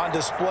talents on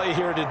display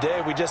here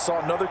today. We just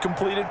saw another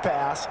completed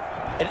pass.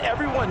 And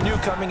everyone knew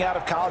coming out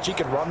of college he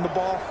could run the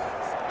ball.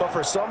 But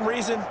for some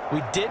reason,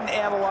 we didn't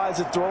analyze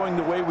it throwing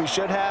the way we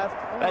should have.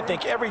 And I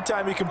think every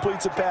time he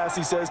completes a pass,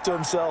 he says to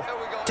himself,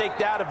 take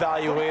that,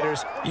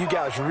 evaluators. You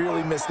guys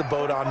really missed the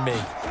boat on me.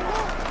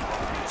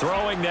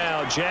 Throwing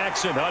now,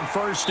 Jackson on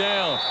first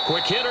down.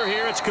 Quick hitter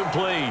here, it's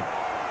complete.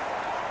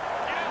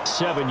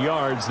 7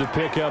 yards, the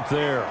pickup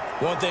there.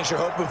 One thing you're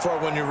hoping for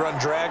when you run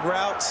drag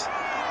routes,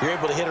 you're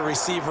able to hit a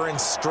receiver in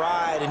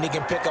stride, and he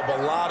can pick up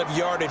a lot of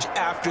yardage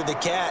after the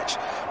catch.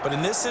 But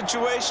in this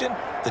situation,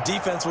 the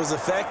defense was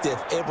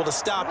effective, able to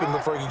stop him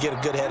before he could get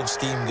a good head of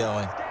steam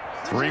going.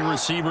 3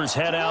 receivers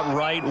head out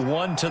right,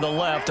 1 to the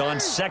left on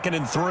 2nd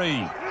and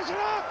 3.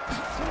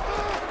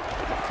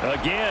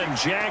 Again,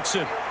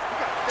 Jackson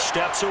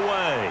steps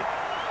away.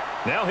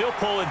 Now he'll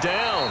pull it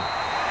down.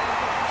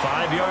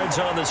 5 yards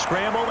on the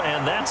scramble,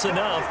 and that's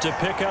enough to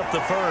pick up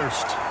the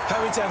first. How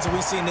many times have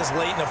we seen this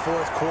late in the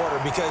fourth quarter?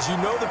 Because you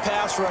know the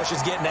pass rush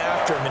is getting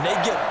after him, and they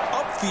get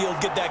upfield,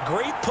 get that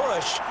great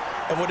push,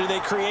 and what do they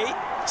create?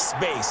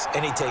 Space,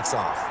 and he takes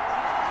off.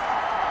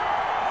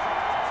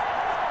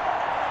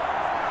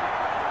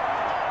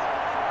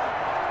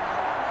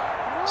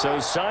 So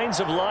signs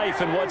of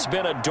life in what's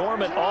been a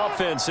dormant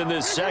offense in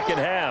this second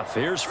half.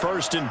 Here's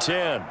 1st and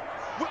 10.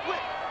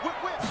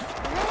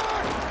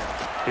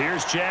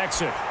 Here's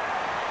Jackson.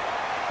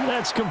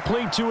 That's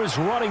complete to his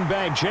running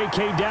back,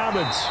 J.K.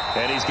 Dobbins.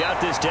 And he's got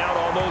this down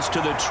almost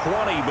to the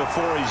 20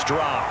 before he's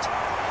dropped.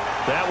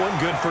 That one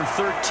good for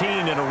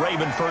 13 and a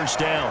Raven first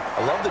down.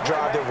 I love the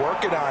drive they're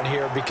working on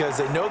here because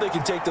they know they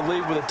can take the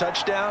lead with a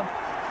touchdown.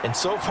 And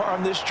so far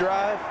on this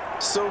drive,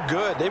 so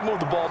good. They've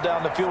moved the ball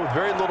down the field with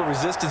very little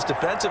resistance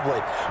defensively.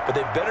 But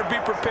they better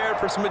be prepared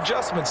for some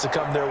adjustments to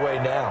come their way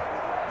now.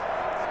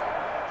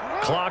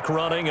 Clock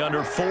running,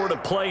 under 4 to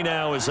play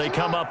now as they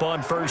come up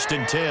on 1st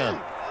and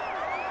 10.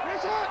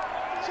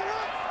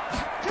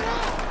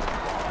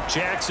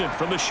 Jackson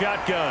from the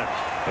shotgun.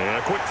 And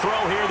a quick throw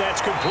here,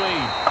 that's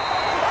complete.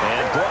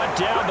 And brought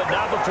down, but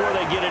not before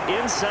they get it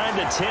inside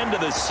the 10 to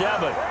the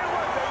 7.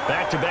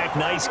 Back-to-back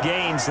nice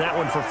gains. That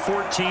one for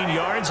 14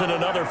 yards and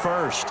another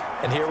first.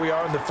 And here we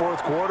are in the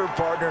fourth quarter,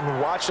 partner,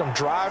 and watch them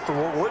drive for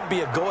what would be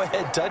a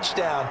go-ahead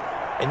touchdown.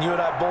 And you and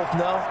I both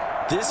know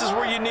this is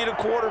where you need a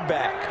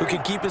quarterback who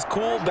can keep his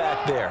cool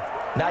back there.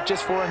 Not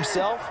just for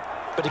himself,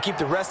 but to keep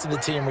the rest of the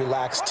team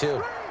relaxed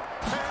too.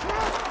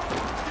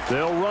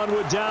 They'll run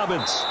with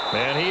Dobbins,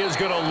 and he is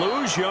going to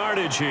lose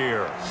yardage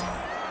here.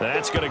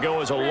 That's going to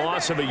go as a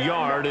loss of a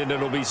yard, and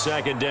it'll be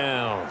 2nd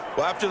down.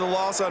 Well, after the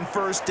loss on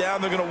 1st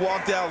down, they're going to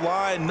walk that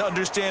line and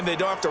understand they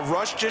don't have to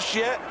rush just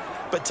yet,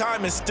 but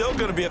time is still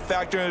going to be a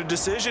factor in their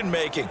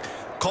decision-making.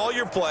 Call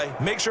your play.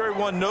 Make sure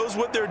everyone knows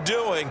what they're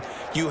doing.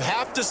 You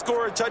have to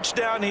score a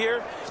touchdown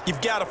here.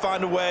 You've got to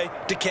find a way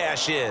to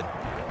cash in.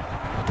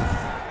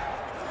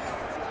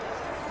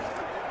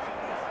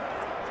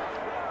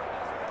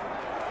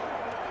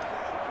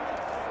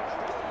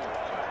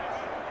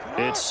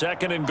 It's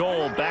 2nd and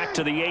goal, back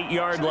to the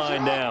 8-yard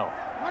line now.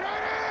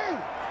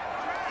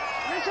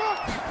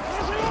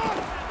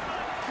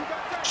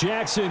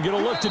 Jackson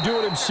going to look to do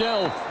it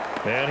himself.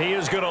 And he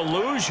is going to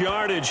lose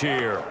yardage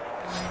here.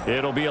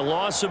 It'll be a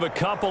loss of a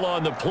couple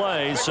on the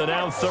play, so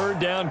now 3rd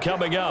down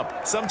coming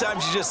up.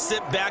 Sometimes you just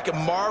sit back and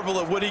marvel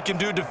at what he can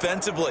do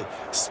defensively.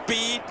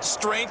 Speed,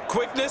 strength,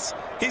 quickness,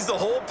 he's the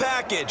whole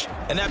package.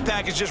 And that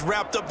package just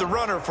wrapped up the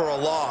runner for a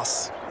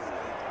loss.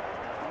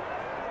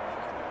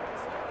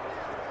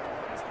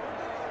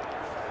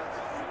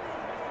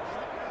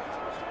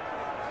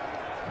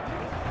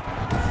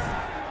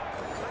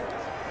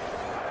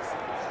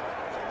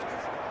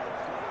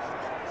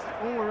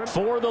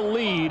 For the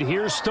lead,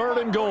 here's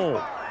 3rd and goal.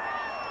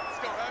 Let's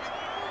go, Heavy.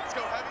 Let's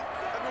go, Heavy.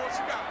 Let me know what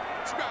you got.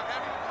 What you got,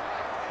 Heavy?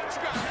 What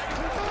you got,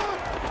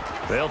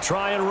 Heavy? They'll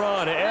try and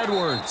run.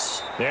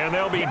 Edwards. And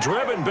they'll be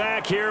driven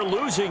back here,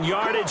 losing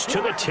yardage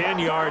to the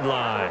 10-yard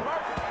line.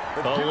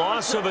 A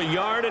loss of a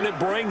yard, and it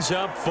brings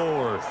up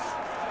 4th.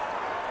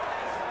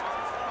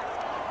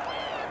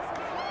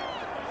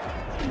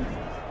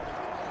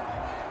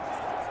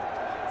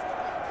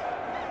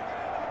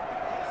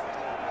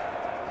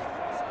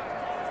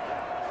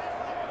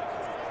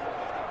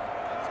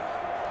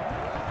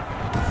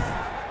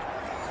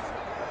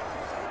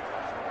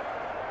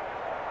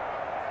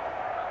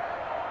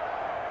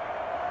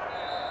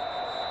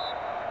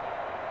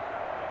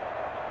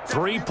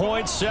 Three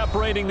points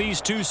separating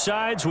these two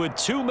sides with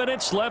 2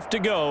 minutes left to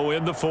go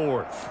in the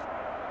 4th.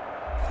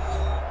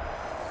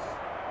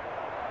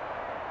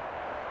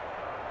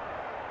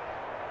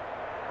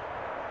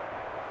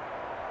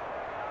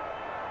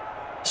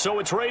 So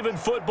it's Raven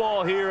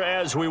football here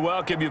as we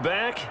welcome you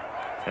back.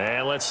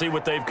 And let's see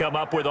what they've come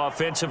up with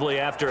offensively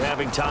after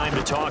having time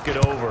to talk it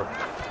over.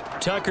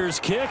 Tucker's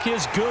kick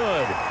is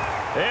good.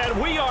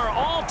 And we are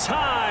all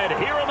tied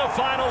here in the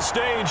final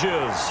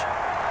stages.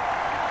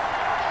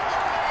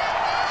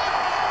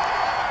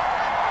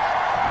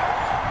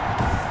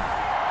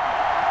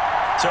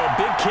 So a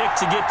big kick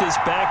to get this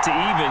back to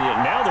even.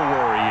 Now the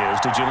worry is,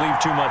 did you leave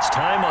too much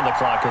time on the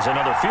clock? Because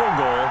another field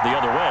goal the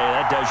other way,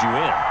 that does you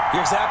in.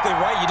 You're exactly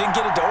right. You didn't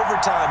get it to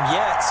overtime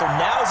yet. So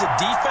now as a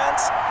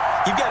defense,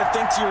 you've got to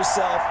think to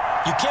yourself,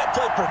 you can't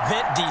play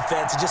prevent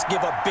defense and just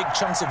give up big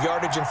chunks of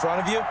yardage in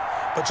front of you,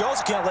 but you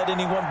also can't let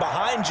anyone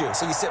behind you.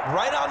 So you sit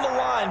right on the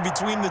line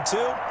between the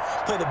two,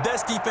 play the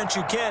best defense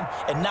you can,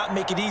 and not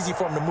make it easy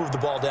for them to move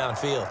the ball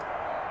downfield.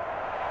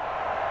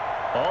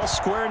 All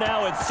square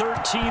now at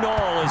 13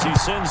 all as he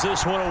sends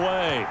this one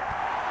away.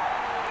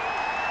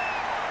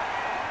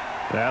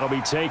 That'll be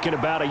taken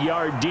about a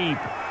yard deep.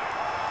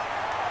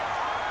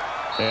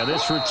 And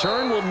this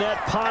return will net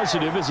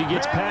positive as he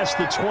gets past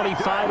the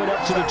 25 and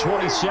up to the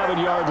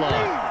 27-yard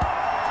line.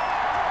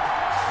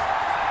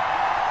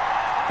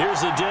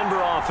 Here's the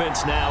Denver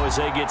offense now as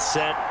they get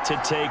set to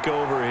take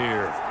over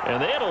here. And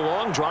they had a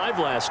long drive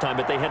last time,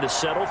 but they had to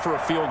settle for a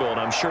field goal, and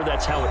I'm sure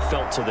that's how it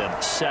felt to them,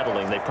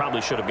 settling. They probably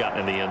should have gotten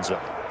in the end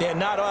zone. Yeah,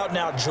 not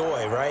out-and-out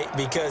joy, right?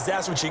 Because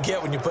that's what you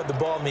get when you put the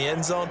ball in the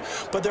end zone.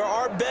 But there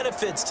are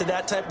benefits to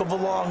that type of a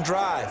long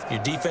drive.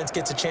 Your defense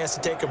gets a chance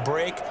to take a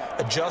break,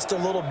 adjust a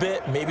little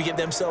bit, maybe get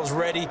themselves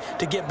ready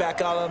to get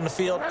back out on the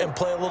field and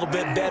play a little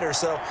bit better.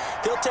 So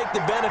they'll take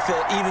the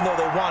benefit even though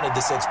they wanted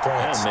the 6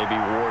 points. And maybe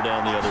wore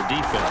down the other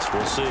defense.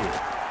 We'll see.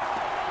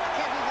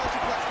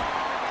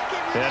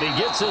 And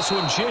he gets this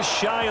one just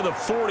shy of the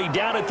 40,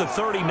 down at the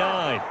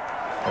 39.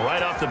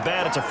 Right off the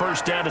bat, it's a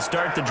first down to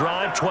start the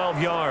drive,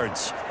 12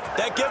 yards.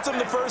 That gets them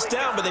the first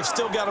down, but they've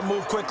still got to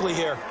move quickly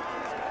here.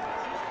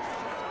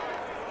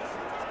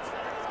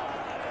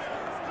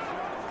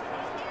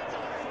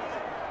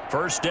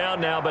 First down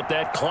now, but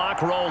that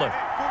clock rolling.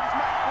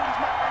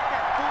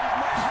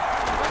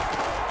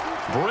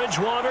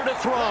 Bridgewater to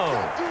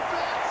throw.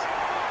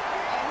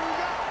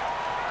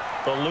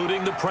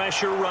 Eluding the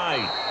pressure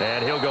right.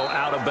 And he'll go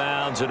out of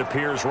bounds. It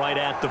appears right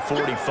at the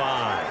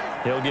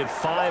 45. He'll get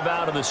 5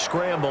 out of the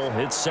scramble.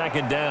 It's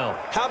second down.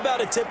 How about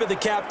a tip of the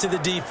cap to the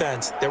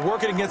defense? They're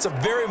working against a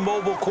very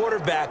mobile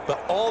quarterback,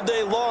 but all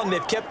day long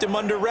they've kept him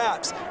under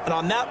wraps. And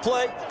on that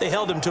play, they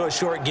held him to a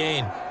short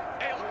gain.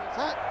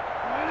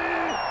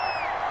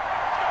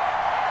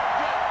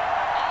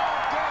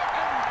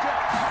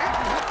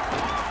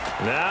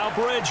 Now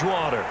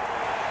Bridgewater.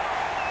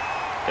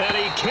 And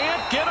he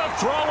can't get a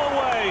throw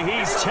away.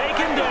 He's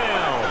taken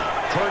down.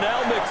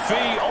 Pernell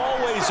McPhee,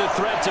 always a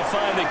threat to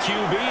find the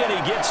QB, and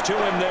he gets to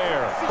him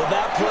there. Well,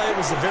 that play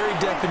was the very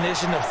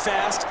definition of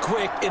fast,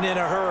 quick, and in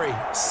a hurry.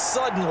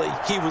 Suddenly,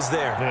 he was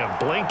there. Yeah,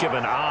 blink of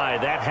an eye.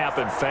 That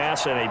happened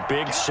fast and a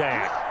big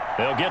sack.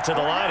 They'll get to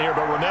the line here,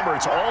 but remember,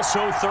 it's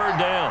also third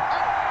down.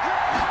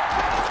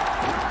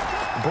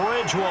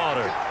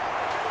 Bridgewater.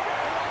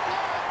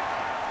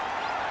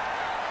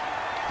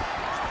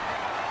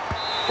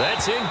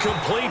 That's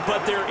incomplete,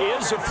 but there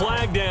is a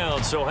flag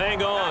down, so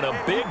hang on. A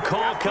big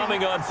call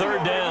coming on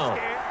third down.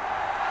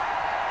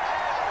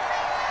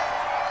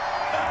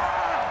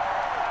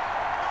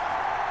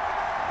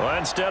 Well,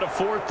 instead of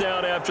fourth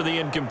down after the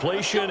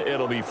incompletion,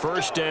 it'll be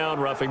first down,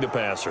 roughing the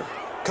passer.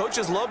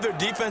 Coaches love their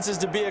defenses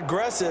to be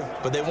aggressive,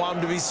 but they want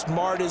them to be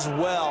smart as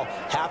well.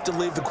 Have to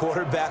leave the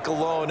quarterback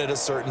alone at a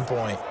certain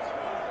point.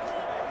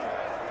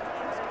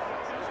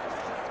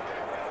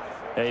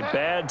 A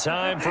bad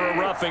time for a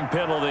roughing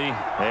penalty,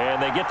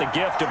 and they get the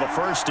gift of a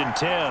 1st and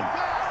 10.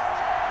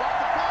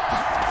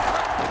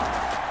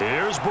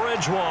 Here's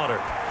Bridgewater.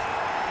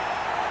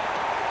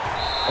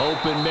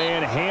 Open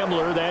man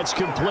Hamler, that's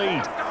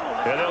complete.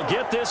 And they'll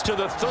get this to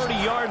the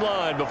 30-yard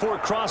line before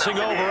crossing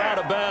over out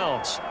of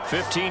bounds.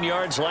 15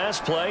 yards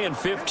last play and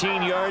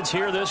 15 yards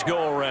here this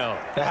go-around.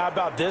 Now, how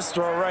about this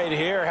throw right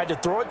here? Had to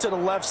throw it to the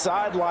left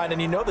sideline,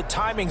 and you know the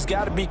timing's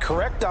got to be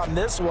correct on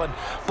this one.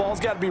 Ball's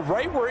got to be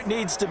right where it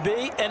needs to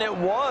be, and it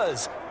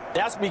was.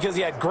 That's because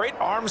he had great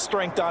arm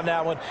strength on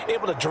that one,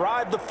 able to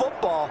drive the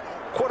football.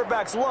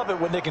 Quarterbacks love it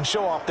when they can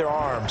show off their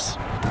arms.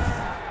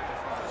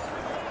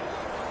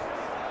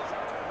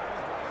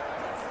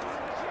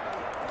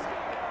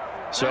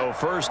 So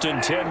 1st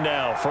and 10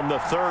 now from the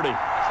 30.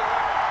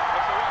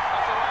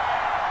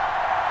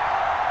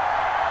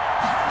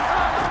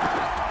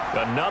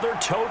 Another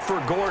tote for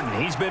Gordon.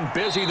 He's been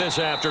busy this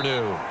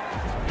afternoon.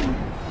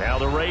 Now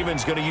the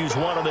Ravens going to use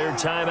one of their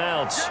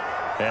timeouts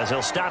as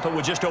they'll stop it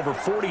with just over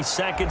 40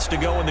 seconds to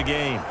go in the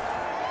game.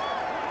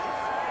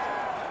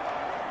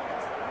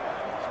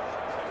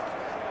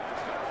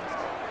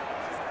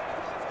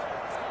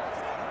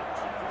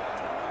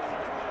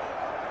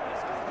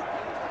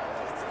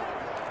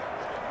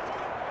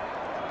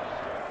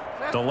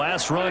 The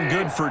last run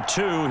good for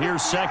 2.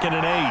 Here's 2nd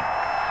and 8.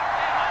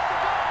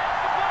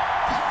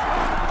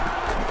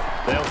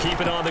 They'll keep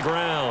it on the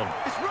ground.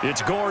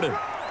 It's Gordon.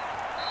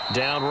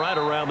 Down right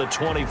around the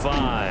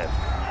 25.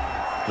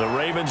 The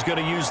Ravens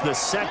going to use the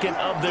second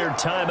of their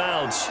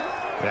timeouts,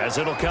 as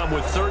it'll come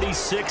with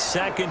 36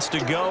 seconds to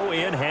go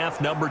in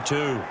half number 2.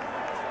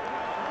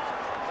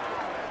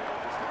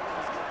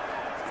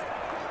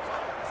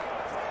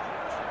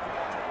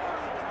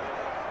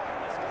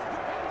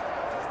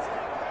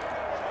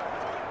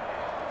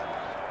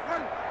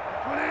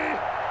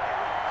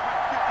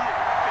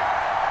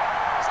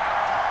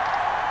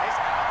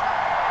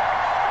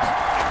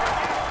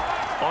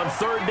 On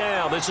third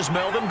down, this is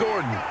Melvin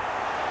Gordon.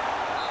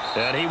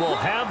 And he will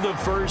have the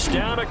first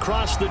down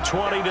across the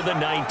 20 to the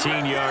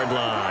 19-yard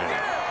line.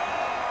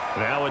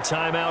 Now a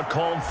timeout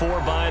called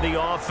for by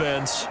the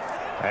offense,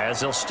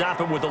 as they'll stop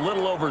him with a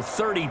little over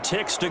 30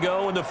 ticks to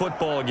go in the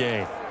football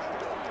game.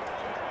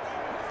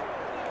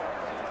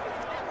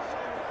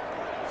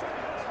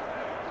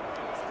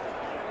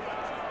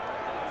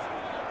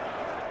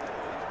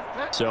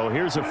 So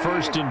here's a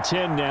 1st and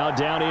 10 now,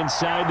 down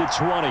inside the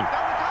 20.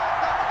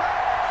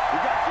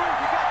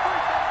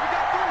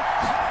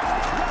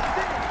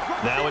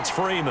 Now it's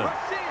Freeman.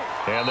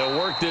 And they'll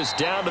work this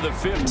down to the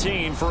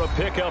 15 for a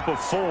pickup of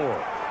 4.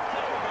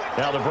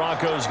 Now the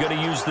Broncos going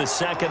to use the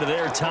second of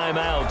their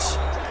timeouts,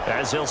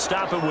 as they'll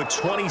stop it with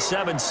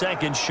 27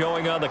 seconds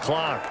showing on the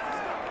clock.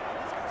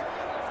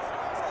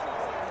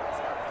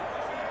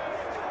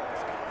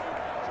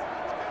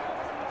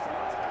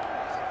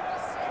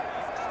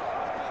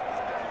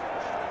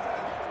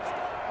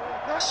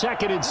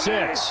 Second and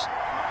 6.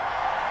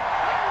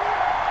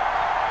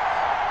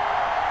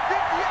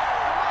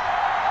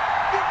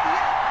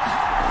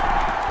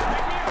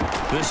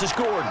 This is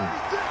Gordon.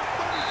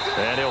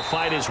 And he'll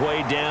fight his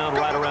way down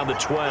right around the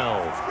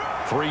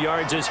 12. 3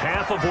 yards is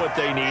half of what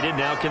they needed.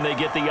 Now can they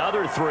get the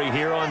other 3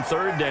 here on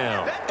third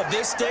down? At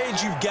this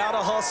stage, you've got to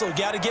hustle. You've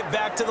got to get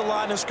back to the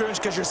line of scrimmage,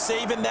 because you're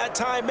saving that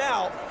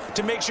timeout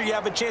to make sure you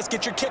have a chance to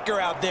get your kicker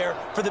out there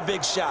for the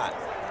big shot.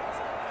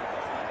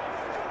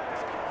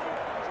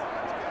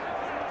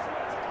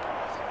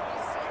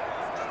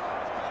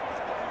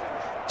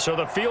 So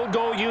the field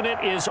goal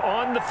unit is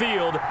on the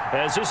field,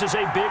 as this is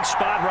a big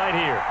spot right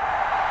here.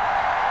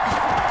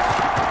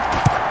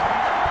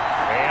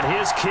 And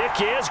his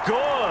kick is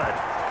good.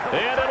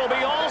 And it'll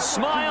be all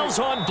smiles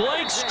on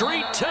Blake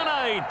Street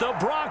tonight. The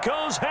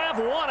Broncos have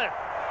won it.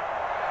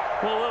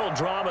 Well, a little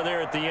drama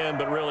there at the end,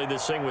 but really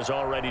this thing was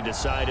already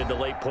decided. The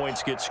late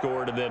points get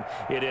scored, and then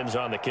it ends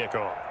on the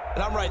kickoff.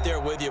 And I'm right there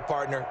with you,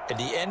 partner. At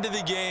the end of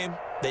the game,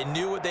 they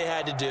knew what they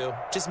had to do.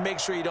 Just make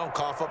sure you don't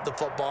cough up the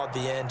football at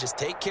the end. Just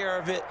take care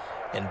of it,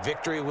 and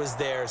victory was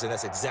theirs, and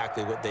that's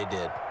exactly what they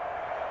did.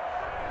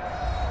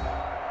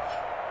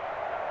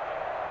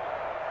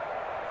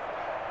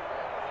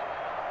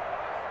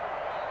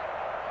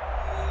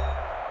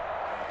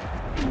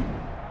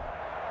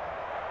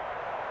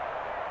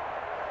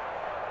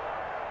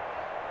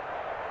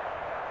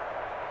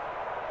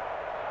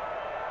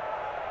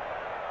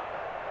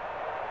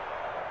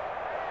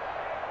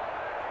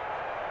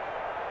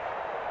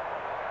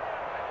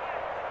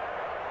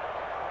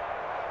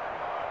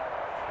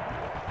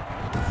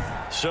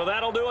 So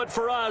that'll do it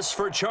for us.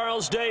 For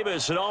Charles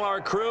Davis and all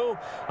our crew,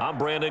 I'm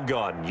Brandon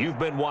Gaudin. You've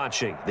been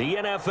watching the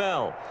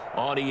NFL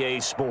on EA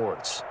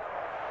Sports.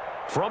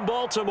 From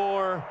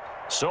Baltimore,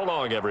 so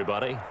long,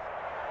 everybody.